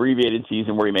 in the abbreviated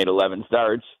season where he made 11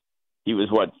 starts, he was,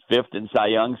 5th in Cy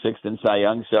Young, 6th in Cy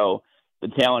Young. So the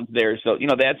talent there. So, you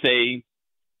know, that's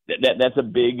a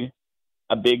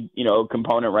big, you know,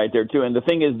 component right there, too. And the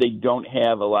thing is, they don't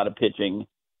have a lot of pitching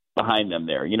behind them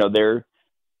there. You know, their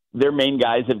main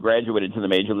guys have graduated to the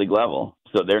major league level.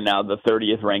 So they're now the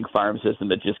 30th ranked farm system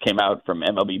that just came out from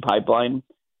MLB Pipeline.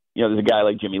 You know, there's a guy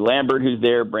like Jimmy Lambert who's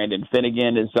there. Brandon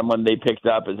Finnegan is someone they picked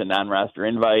up as a non-roster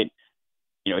invite.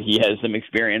 You know, he has some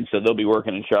experience, so they'll be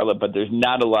working in Charlotte, but there's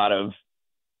not a lot of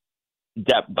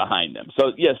depth behind them. So,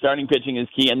 yeah, starting pitching is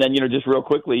key. And then, you know, just real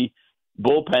quickly,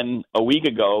 bullpen a week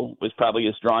ago was probably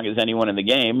as strong as anyone in the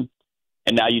game.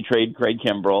 And now you trade Craig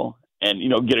Kimbrell and, you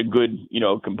know, get a good, you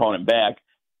know, component back.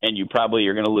 And you probably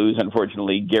are going to lose,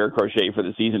 unfortunately, Garrett Crochet for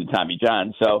the season, Tommy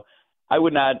John. So I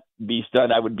would not be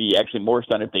stunned. I would be actually more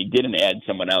stunned if they didn't add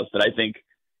someone else. But I think,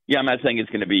 yeah, I'm not saying it's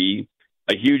going to be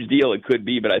a huge deal. It could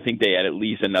be, but I think they add at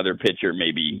least another pitcher,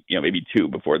 maybe 2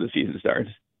 before the season starts.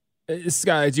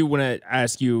 Scott, I do want to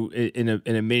ask you in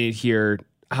a minute here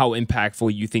how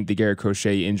impactful you think the Garrett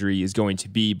Crochet injury is going to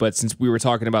be. But since we were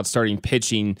talking about starting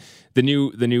pitching, the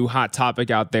new hot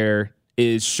topic out there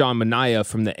is Sean Manaea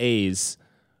from the A's.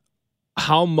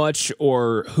 How much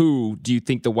or who do you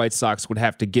think the White Sox would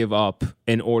have to give up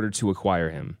in order to acquire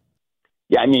him?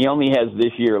 Yeah, I mean, he only has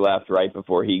this year left right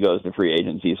before he goes to free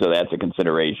agency, so that's a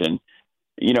consideration.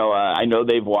 You know, I know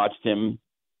they've watched him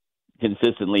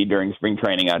consistently during spring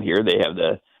training out here. They have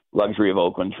the luxury of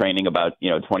Oakland training about,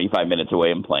 25 minutes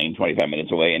away and playing 25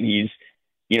 minutes away, and he's,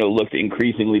 looked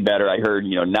increasingly better. I heard,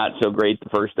 not so great the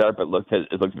first start, but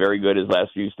it looked very good his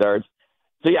last few starts.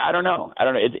 So, yeah, I don't know.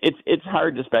 It's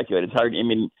hard to speculate. It's hard. I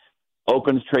mean,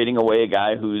 Oakland's trading away a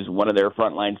guy who's one of their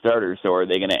frontline starters. So are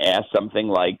they going to ask something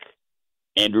like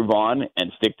Andrew Vaughn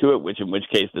and stick to it, in which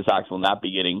case the Sox will not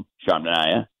be getting Sean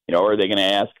Manaea? Or are they going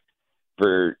to ask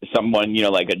for someone,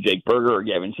 like a Jake Berger or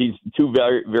Gavin Sheets, two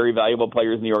very, very valuable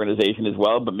players in the organization as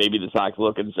well, but maybe the Sox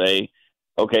look and say,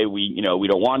 okay, we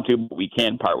don't want to, but we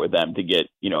can part with them to get,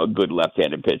 a good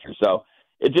left-handed pitcher. So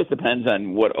it just depends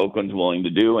on what Oakland's willing to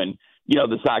do. And,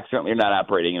 the Sox certainly are not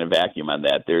operating in a vacuum on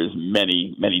that. There's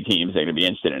many, many teams that are going to be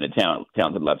interested in a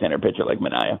talented left-hander pitcher like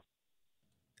Manaea.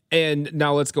 And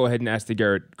now let's go ahead and ask the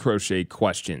Garrett Crochet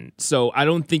question. So I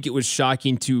don't think it was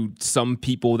shocking to some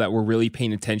people that were really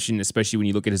paying attention, especially when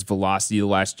you look at his velocity the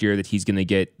last year, that he's going to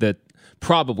get that.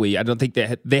 Probably, I don't think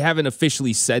that they haven't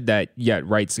officially said that yet,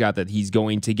 right, Scott, that he's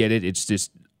going to get it. It's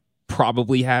just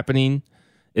probably happening.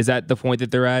 Is that the point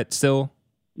that they're at still?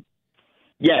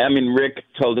 Yeah, I mean, Rick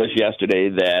told us yesterday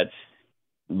that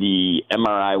the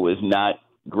MRI was not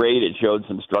great. It showed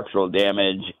some structural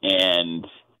damage, and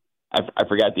I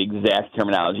forgot the exact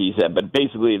terminology he said, but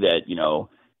basically that,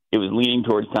 it was leaning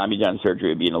towards Tommy John surgery.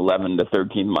 It would be an 11 to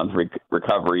 13 month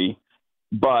recovery.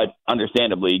 But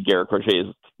understandably, Garrett Crochet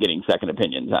is getting second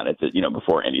opinions on it,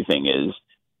 before anything is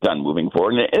done moving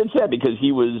forward. And it's sad because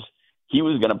he was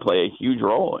going to play a huge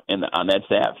role on that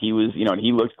staff. He was, and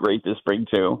he looked great this spring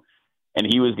too. And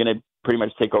he was going to pretty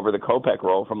much take over the Kopech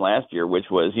role from last year, which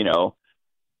was,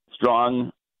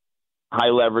 strong, high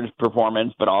leverage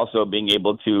performance, but also being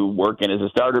able to work in as a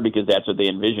starter because that's what they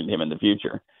envisioned him in the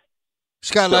future.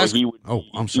 Scott,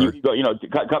 I'm sorry.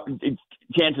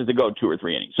 Chances to go 2 or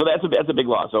 3 innings. So that's a big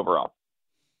loss overall.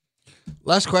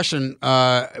 Last question.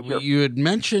 Sure. You had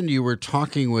mentioned you were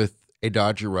talking with a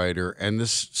Dodger writer, and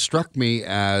this struck me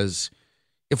as,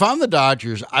 if I'm the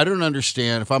Dodgers, I don't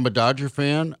understand. If I'm a Dodger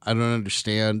fan, I don't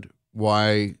understand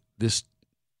why this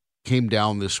came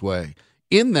down this way.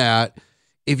 In that,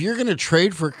 if you're going to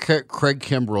trade for Craig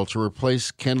Kimbrell to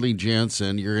replace Kenley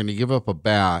Jansen, you're going to give up a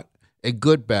bat, a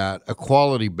good bat, a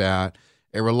quality bat,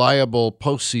 a reliable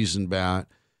postseason bat.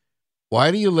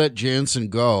 Why do you let Jansen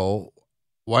go?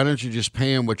 Why don't you just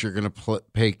pay him what you're going to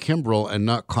pay Kimbrell and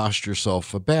not cost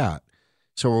yourself a bat?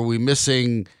 So are we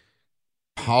missing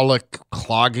Pollock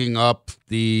clogging up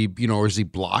or is he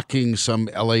blocking some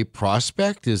LA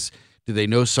prospect? Do they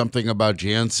know something about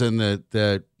Jansen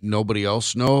that nobody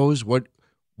else knows?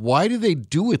 Why do they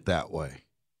do it that way?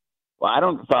 Well, I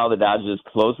don't follow the Dodgers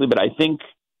closely, but I think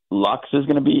Lux is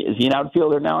going to is he an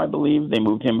outfielder now, I believe? They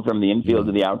moved him from the infield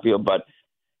to the outfield. But,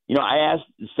 I asked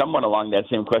someone along that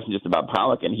same question just about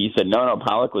Pollock, and he said, no,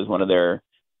 Pollock was one of their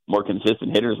more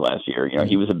consistent hitters last year.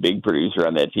 He was a big producer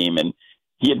on that team, and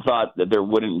he had thought that there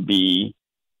wouldn't be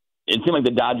 – it seemed like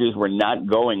the Dodgers were not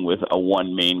going with a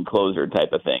one main closer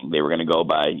type of thing. They were going to go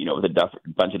by, with a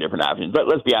bunch of different options. But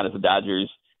let's be honest, the Dodgers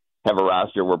have a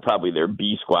roster where probably their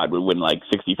B squad would win like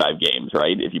 65 games,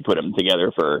 right? If you put them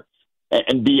together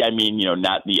and B, I mean,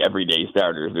 not the everyday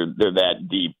starters. They're that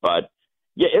deep. But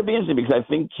yeah, it'll be interesting because I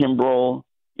think Kimbrell,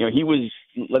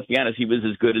 let's be honest, he was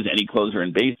as good as any closer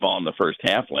in baseball in the first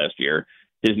half last year.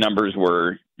 His numbers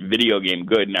were video game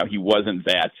good. Now, he wasn't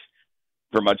that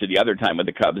for much of the other time with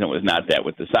the Cubs and was not that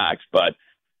with the Sox. But,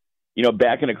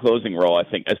 back in a closing role, I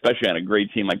think, especially on a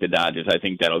great team like the Dodgers, I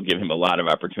think that'll give him a lot of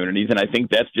opportunities. And I think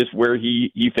that's just where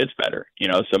he fits better.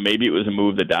 So maybe it was a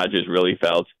move the Dodgers really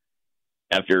felt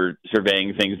after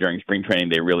surveying things during spring training,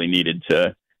 they really needed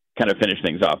to kind of finish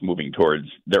things off moving towards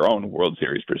their own World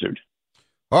Series pursuit.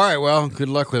 All right, well, good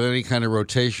luck with any kind of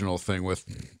rotational thing with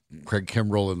Craig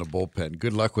Kimbrell in the bullpen.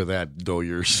 Good luck with that,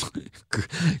 Doyers.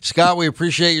 Scott, we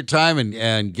appreciate your time,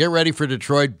 and get ready for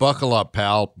Detroit. Buckle up,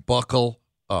 pal. Buckle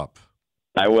up.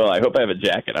 I will. I hope I have a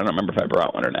jacket. I don't remember if I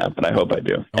brought one or not, but I hope I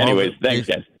do. Anyways, thanks,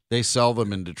 guys. They sell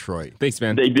them in Detroit. Thanks,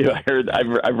 man. They do. I've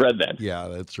read that. Yeah,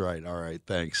 that's right. All right,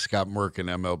 thanks. Scott Merkin,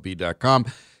 MLB.com.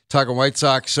 Talking White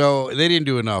Sox. So they didn't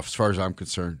do enough as far as I'm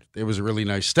concerned. It was a really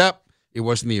nice step. It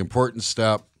wasn't the important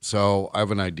step. So I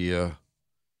have an idea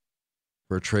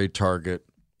for a trade target,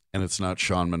 and it's not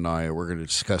Sean Manaea. We're going to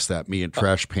discuss that, me and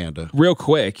Trash Panda. Real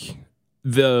quick,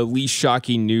 the least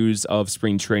shocking news of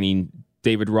spring training,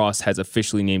 David Ross has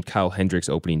officially named Kyle Hendricks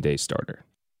opening day starter.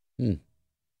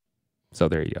 So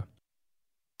there you go.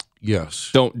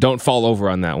 Yes. Don't fall over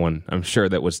on that one. I'm sure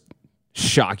that was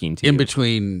shocking to you. In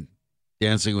between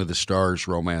Dancing with the Stars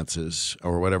romances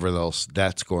or whatever else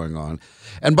that's going on.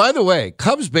 And by the way,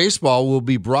 Cubs baseball will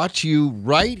be brought to you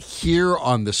right here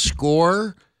on The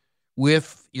Score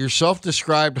with your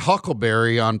self-described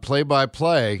Huckleberry on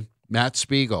play-by-play, Matt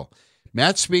Spiegel.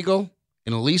 Matt Spiegel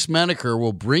and Elise Menaker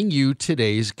will bring you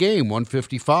today's game,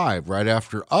 1:55, right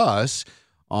after us.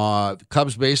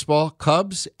 Cubs baseball,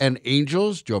 Cubs and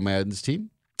Angels, Joe Madden's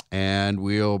team. And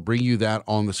we'll bring you that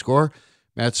on The Score.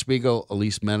 Matt Spiegel,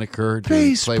 Elise Menaker.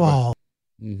 Baseball.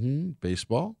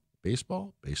 Baseball.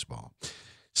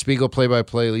 Spiegel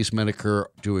play-by-play, Elise Menaker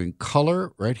doing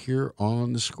color right here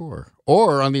on The Score.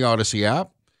 Or on the Odyssey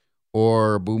app,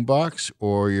 or Boombox,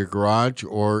 or your garage,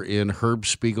 or in Herb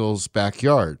Spiegel's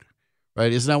backyard.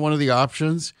 Right? Isn't that one of the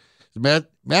options? Matt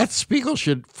Spiegel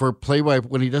should,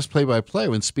 when he does play-by-play,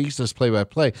 when Speaks does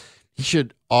play-by-play, he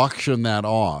should auction that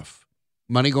off.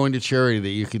 Money going to charity that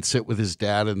you can sit with his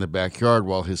dad in the backyard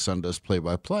while his son does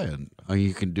play-by-play, and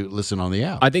you can listen on the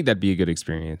app. I think that'd be a good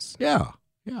experience. Yeah.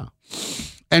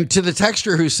 And to the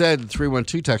texter who said, the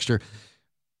 312 texter,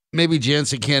 maybe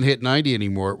Jansen can't hit 90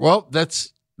 anymore. Well,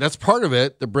 that's part of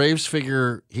it. The Braves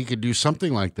figure he could do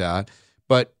something like that,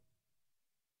 but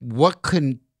what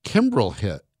can Kimbrell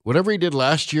hit? Whatever he did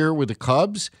last year with the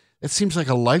Cubs, it seems like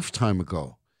a lifetime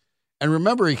ago. And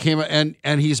remember, he came and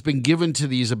he's been given to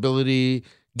these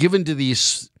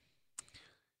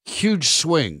huge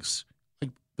swings. Like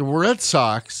the Red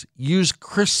Sox used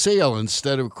Chris Sale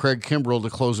instead of Craig Kimbrell to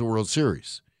close the World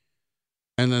Series.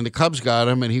 And then the Cubs got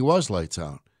him, and he was lights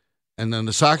out. And then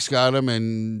the Sox got him,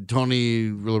 and Tony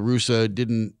La Russa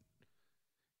didn't.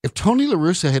 If Tony La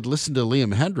Russa had listened to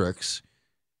Liam Hendriks,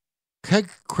 Craig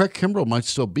Kimbrel might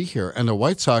still be here, and the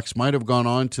White Sox might have gone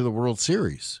on to the World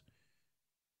Series.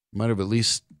 Might have at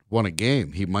least won a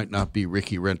game. He might not be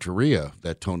Ricky Renteria,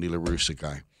 that Tony La Russa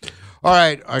guy. All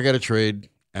right, I got a trade,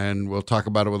 and we'll talk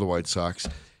about it with the White Sox.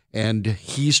 And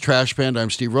he's Trash Panda. I'm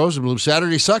Steve Rosenbloom.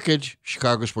 Saturday Suckage,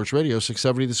 Chicago Sports Radio,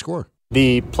 670 The Score.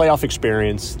 The playoff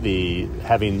experience, the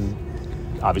having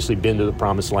obviously been to the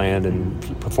promised land and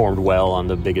performed well on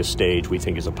the biggest stage, we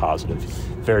think is a positive.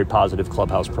 Very positive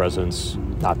clubhouse presence,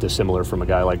 not dissimilar from a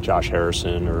guy like Josh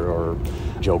Harrison or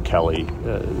Joe Kelly,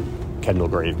 Kendall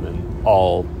Graveman,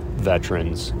 all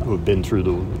veterans who have been through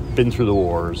the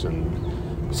wars and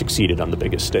succeeded on the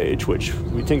biggest stage, which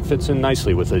we think fits in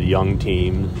nicely with a young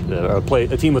team,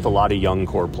 a team with a lot of young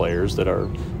core players that are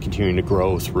continuing to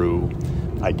grow through,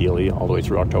 ideally, all the way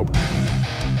through October.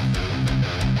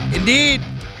 Indeed.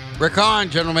 Rick Hahn,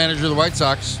 general manager of the White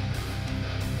Sox,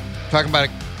 talking about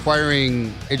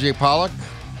acquiring A.J. Pollock.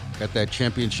 Got that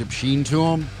championship sheen to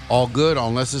him. All good,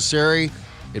 all necessary.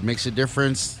 It makes a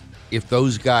difference. If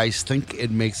those guys think it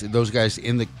makes it, those guys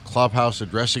in the clubhouse, the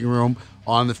dressing room,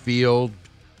 on the field,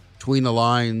 between the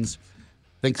lines,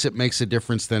 thinks it makes a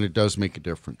difference, then it does make a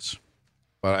difference.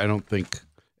 But I don't think,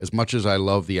 as much as I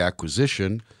love the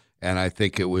acquisition, and I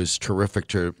think it was terrific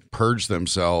to purge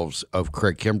themselves of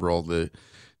Craig Kimbrel,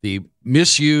 the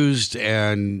misused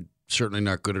and certainly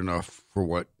not good enough for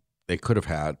what they could have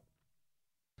had.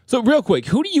 So real quick,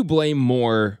 who do you blame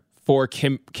more for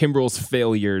Kimbrel's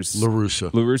failures? La Russa.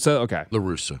 Okay. La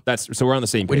Russa. So we're on the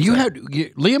same page. When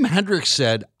Liam Hendriks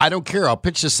said, "I don't care. I'll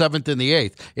pitch the 7th and the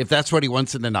 8th if that's what he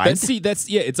wants in the 9th."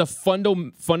 It's a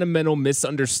fundamental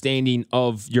misunderstanding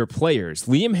of your players.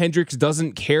 Liam Hendriks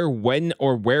doesn't care when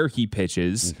or where he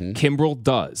pitches. Mm-hmm. Kimbrel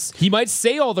does. He might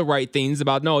say all the right things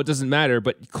about no, it doesn't matter,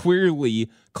 but clearly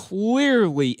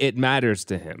it matters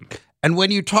to him. And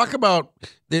when you talk about,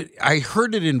 I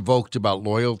heard it invoked about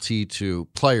loyalty to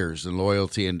players and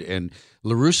loyalty, and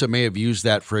La Russa may have used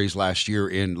that phrase last year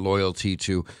in loyalty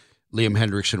to Liam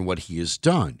Hendriks and what he has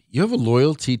done. You have a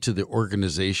loyalty to the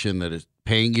organization that is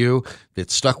paying you, that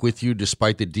stuck with you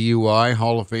despite the DUI,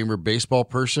 Hall of Famer baseball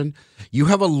person. You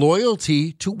have a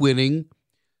loyalty to winning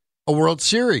a World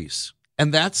Series,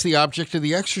 and that's the object of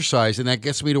the exercise, and that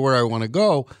gets me to where I want to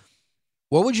go.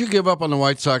 What would you give up on the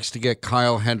White Sox to get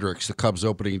Kyle Hendricks, the Cubs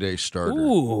opening day starter?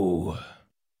 Ooh.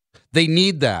 They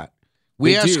need that.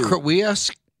 We asked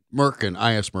Merkin.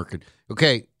 I asked Merkin.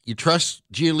 Okay, you trust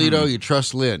Giolito, you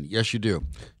trust Lynn. Yes, you do.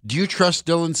 Do you trust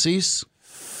Dylan Cease?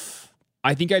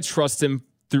 I think I trust him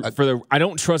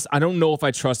I don't know if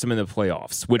I trust him in the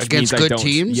playoffs, which against means good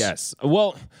teams? Yes.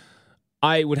 Well,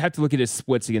 I would have to look at his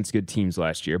splits against good teams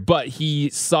last year, but he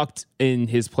sucked in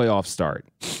his playoff start.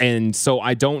 And so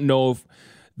I don't know if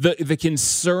the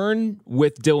concern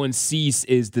with Dylan Cease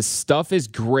is the stuff is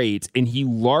great and he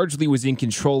largely was in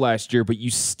control last year, but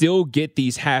you still get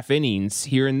these half innings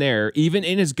here and there, even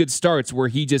in his good starts where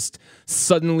he just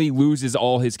suddenly loses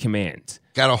all his command.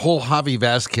 Got a whole Javi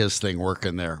Vasquez thing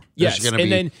working there. Yes.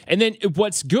 And then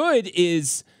what's good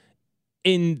is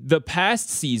in the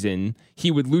past season, he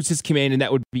would lose his command and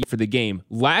that would be for the game.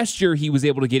 Last year, he was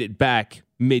able to get it back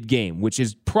mid-game, which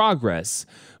is progress.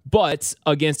 But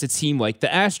against a team like the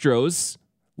Astros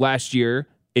last year,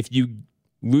 if you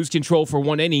lose control for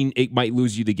one inning, it might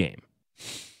lose you the game.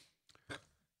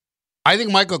 I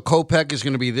think Michael Kopech is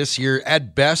going to be this year,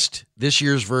 at best, this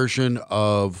year's version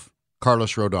of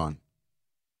Carlos Rodon.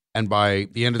 And by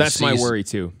the end of the season, that's my worry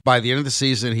too. By the end of the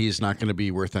season, he's not going to be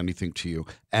worth anything to you.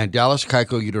 And Dallas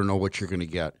Keuchel, you don't know what you're going to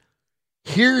get.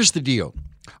 Here's the deal.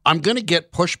 I'm going to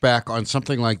get pushback on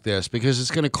something like this because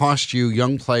it's going to cost you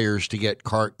young players to get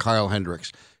Kyle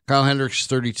Hendricks. Kyle Hendricks is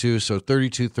 32, so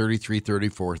 32, 33,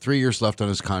 34. 3 years left on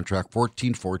his contract, 14,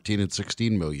 and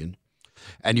 $16 million.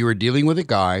 And you were dealing with a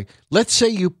guy. Let's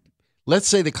say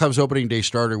the Cubs opening day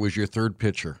starter was your third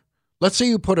pitcher. Let's say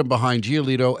you put him behind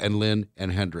Giolito and Lynn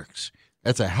and Hendricks.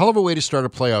 That's a hell of a way to start a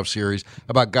playoff series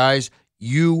about guys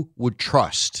you would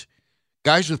trust.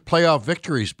 Guys with playoff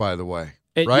victories, by the way.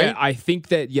 Right? Yeah, I think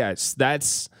that, yes,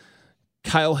 that's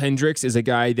Kyle Hendricks is a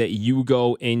guy that you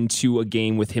go into a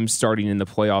game with him starting in the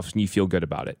playoffs and you feel good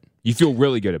about it. You feel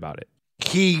really good about it.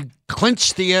 He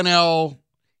clinched the NL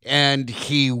and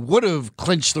he would have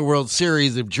clinched the World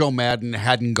Series if Joe Madden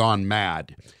hadn't gone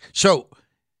mad. So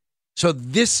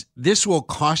this will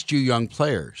cost you young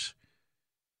players.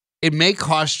 It may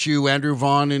cost you Andrew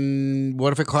Vaughn, and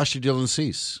what if it cost you Dylan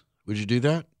Cease? Would you do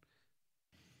that?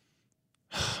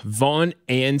 Vaughn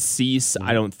and Cease,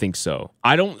 I don't think so.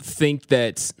 I don't think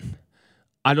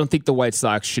the White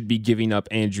Sox should be giving up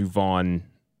Andrew Vaughn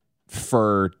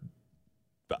for.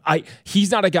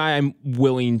 He's not a guy I'm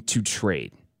willing to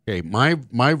trade. Okay,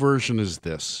 my version is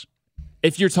this.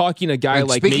 If you're talking a guy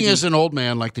like speaking as an old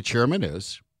man, like the chairman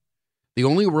is, the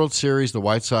only World Series the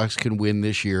White Sox can win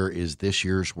this year is this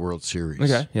year's World Series.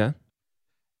 Okay, yeah.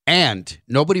 And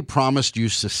nobody promised you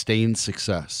sustained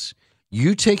success.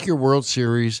 You take your World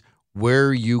Series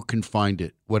where you can find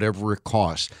it, whatever it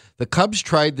costs. The Cubs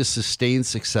tried the sustained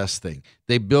success thing.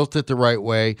 They built it the right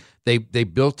way. They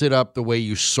built it up the way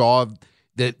you saw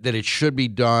that it should be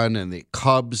done, and the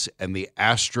Cubs and the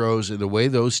Astros and the way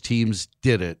those teams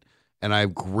did it, and I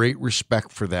have great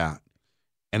respect for that.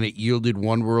 And it yielded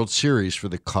one World Series for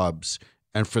the Cubs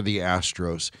and for the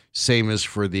Astros, same as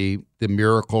for the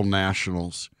Miracle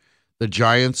Nationals. The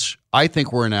Giants, I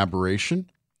think, were an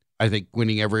aberration. I think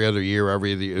winning every other year,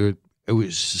 it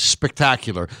was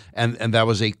spectacular, and that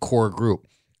was a core group.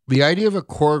 The idea of a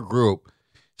core group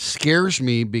scares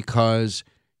me because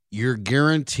you're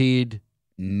guaranteed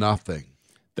nothing.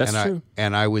 That's true.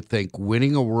 And I would think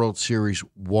winning a World Series,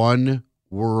 one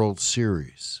World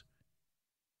Series,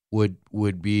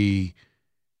 would be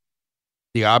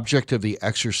the object of the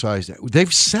exercise.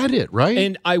 They've said it, right?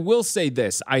 And I will say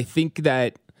this. I think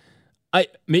that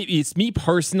maybe it's me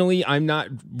personally, I'm not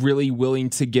really willing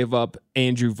to give up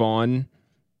Andrew Vaughn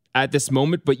at this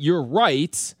moment, but you're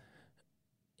right.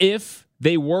 If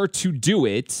they were to do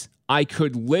it, I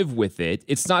could live with it.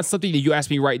 It's not something that you ask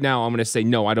me right now, I'm going to say,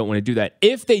 no, I don't want to do that.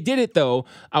 If they did it, though,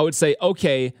 I would say,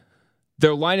 okay,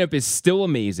 their lineup is still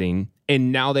amazing,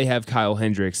 and now they have Kyle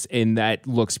Hendricks, and that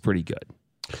looks pretty good.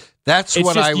 That's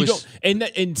what I was...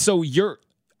 And so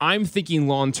I'm thinking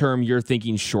long-term, you're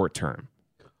thinking short-term.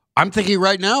 I'm thinking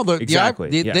right now, exactly.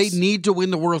 They need to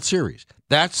win the World Series.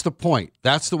 That's the point.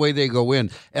 That's the way they go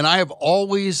in. And I have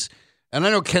always... And I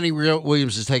know Kenny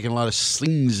Williams has taken a lot of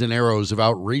slings and arrows of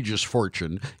outrageous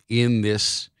fortune in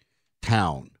this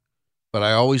town. But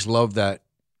I always love that.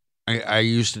 I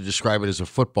used to describe it as a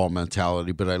football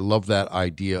mentality, but I love that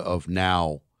idea of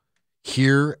now.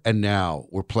 Here and now.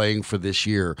 We're playing for this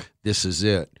year. This is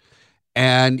it.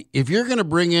 And if you're going to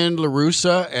bring in La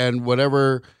Russa and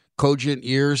whatever cogent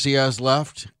years he has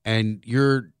left, and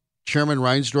you're Chairman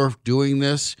Reinsdorf doing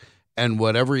this, and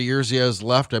whatever years he has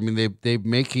left, I mean, they're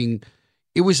making...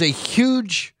 It was a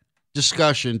huge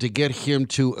discussion to get him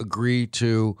to agree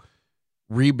to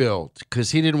rebuild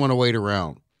because he didn't want to wait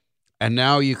around. And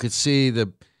now you could see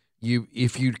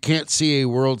if you can't see a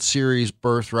World Series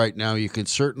berth right now, you can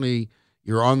certainly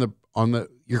you're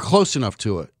close enough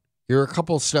to it. You're a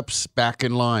couple steps back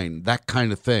in line, that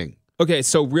kind of thing. Okay,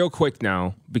 so real quick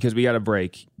now, because we got a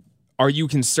break. Are you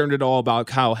concerned at all about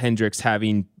Kyle Hendricks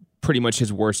having pretty much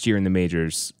his worst year in the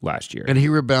majors last year? And he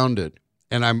rebounded.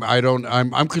 And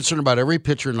I'm concerned about every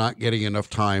pitcher not getting enough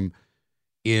time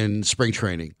in spring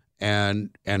training and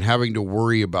having to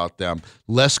worry about them.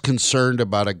 Less concerned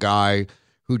about a guy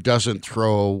who doesn't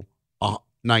throw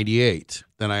 98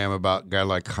 than I am about a guy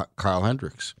like Kyle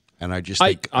Hendricks. And I just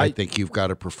think I think you've got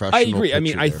a professional. I agree. I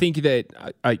mean, there. I think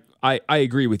that I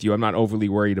agree with you. I'm not overly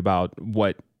worried about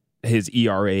what his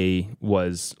ERA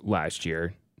was last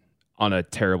year on a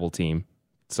terrible team.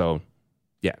 So.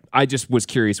 Yeah, I just was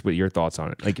curious what your thoughts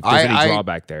on it. Like, if there's any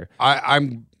drawback there.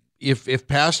 If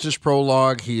past his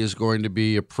prologue, he is going to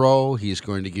be a pro. He's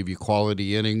going to give you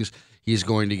quality innings. He's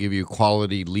going to give you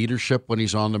quality leadership when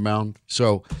he's on the mound.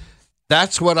 So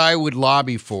that's what I would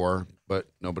lobby for, but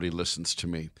nobody listens to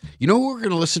me. You know what we're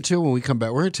going to listen to when we come back?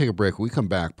 We're going to take a break. When we come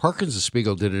back, Parkins and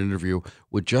Spiegel did an interview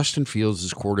with Justin Fields,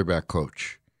 his quarterback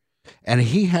coach. And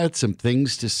he had some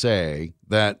things to say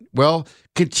that, well,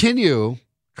 continue...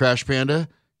 Trash Panda,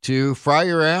 to fry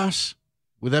your ass.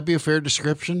 Would that be a fair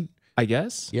description? I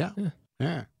guess. Yeah.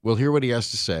 We'll hear what he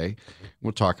has to say.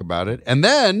 We'll talk about it. And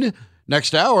then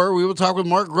next hour, we will talk with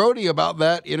Mark Grody about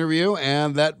that interview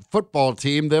and that football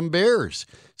team, them Bears.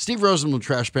 Steve Rosenbloom,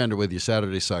 Trash Panda with you,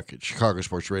 Saturday Suck at Chicago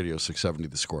Sports Radio, 670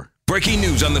 The Score. Breaking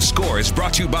news on The Score is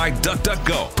brought to you by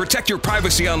DuckDuckGo. Protect your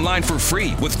privacy online for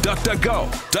free with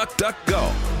DuckDuckGo.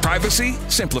 DuckDuckGo. Privacy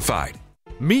simplified.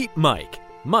 Meet Mike.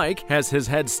 Mike has his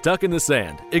head stuck in the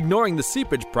sand, ignoring the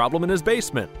seepage problem in his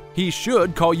basement. He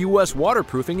should call U.S.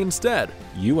 Waterproofing instead.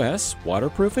 U.S.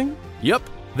 Waterproofing? Yep.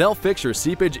 They'll fix your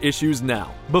seepage issues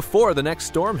now, before the next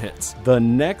storm hits. The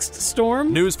next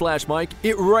storm? Newsflash, Mike.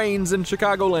 It rains in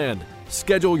Chicagoland.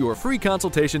 Schedule your free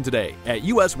consultation today at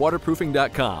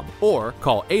uswaterproofing.com or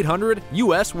call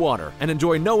 800-US-WATER and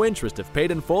enjoy no interest if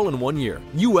paid in full in 1 year.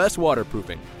 US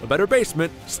Waterproofing. A better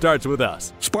basement starts with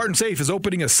us. Spartan Safe is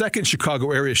opening a second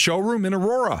Chicago area showroom in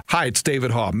Aurora. Hi, it's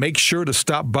David Haw. Make sure to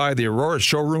stop by the Aurora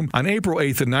showroom on April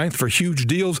 8th and 9th for huge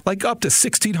deals like up to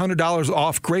 $1,600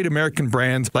 off great American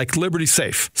brands like Liberty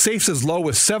Safe. Safes as low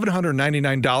as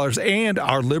 $799 and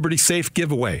our Liberty Safe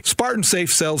giveaway. Spartan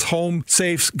Safe sells home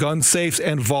safes, gun safes,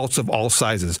 and vaults of all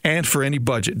sizes and for any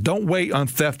budget. Don't wait on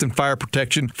theft and fire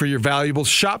protection for your valuables.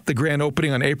 Shop the grand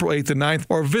opening on April 8th and 9th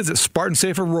or visit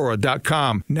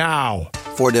SpartanSafeAurora.com now.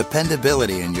 For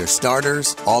dependability in your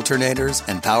starters, alternators,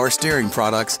 and power steering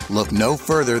products, look no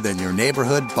further than your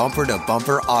neighborhood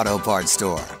bumper-to-bumper auto parts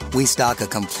store. We stock a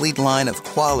complete line of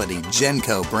quality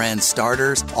Genco brand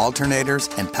starters,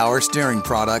 alternators, and power steering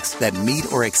products that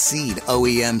meet or exceed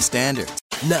OEM standards.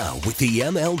 Now, with the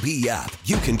MLB app,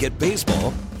 you can get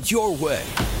baseball your way.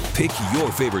 Pick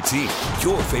your favorite team,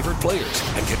 your favorite players,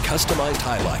 and get customized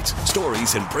highlights,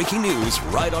 stories, and breaking news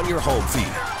right on your home feed.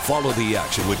 Follow the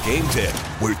action with Game 10,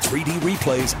 where 3D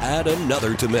replays add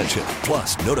another dimension.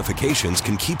 Plus, notifications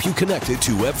can keep you connected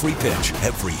to every pitch,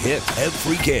 every hit,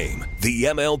 every game. The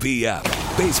MLB app.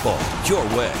 Baseball your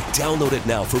way. Download it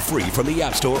now for free from the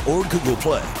App Store or Google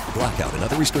Play. Blackout and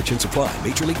other restrictions apply.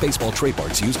 Major League Baseball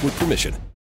trademarks used with permission.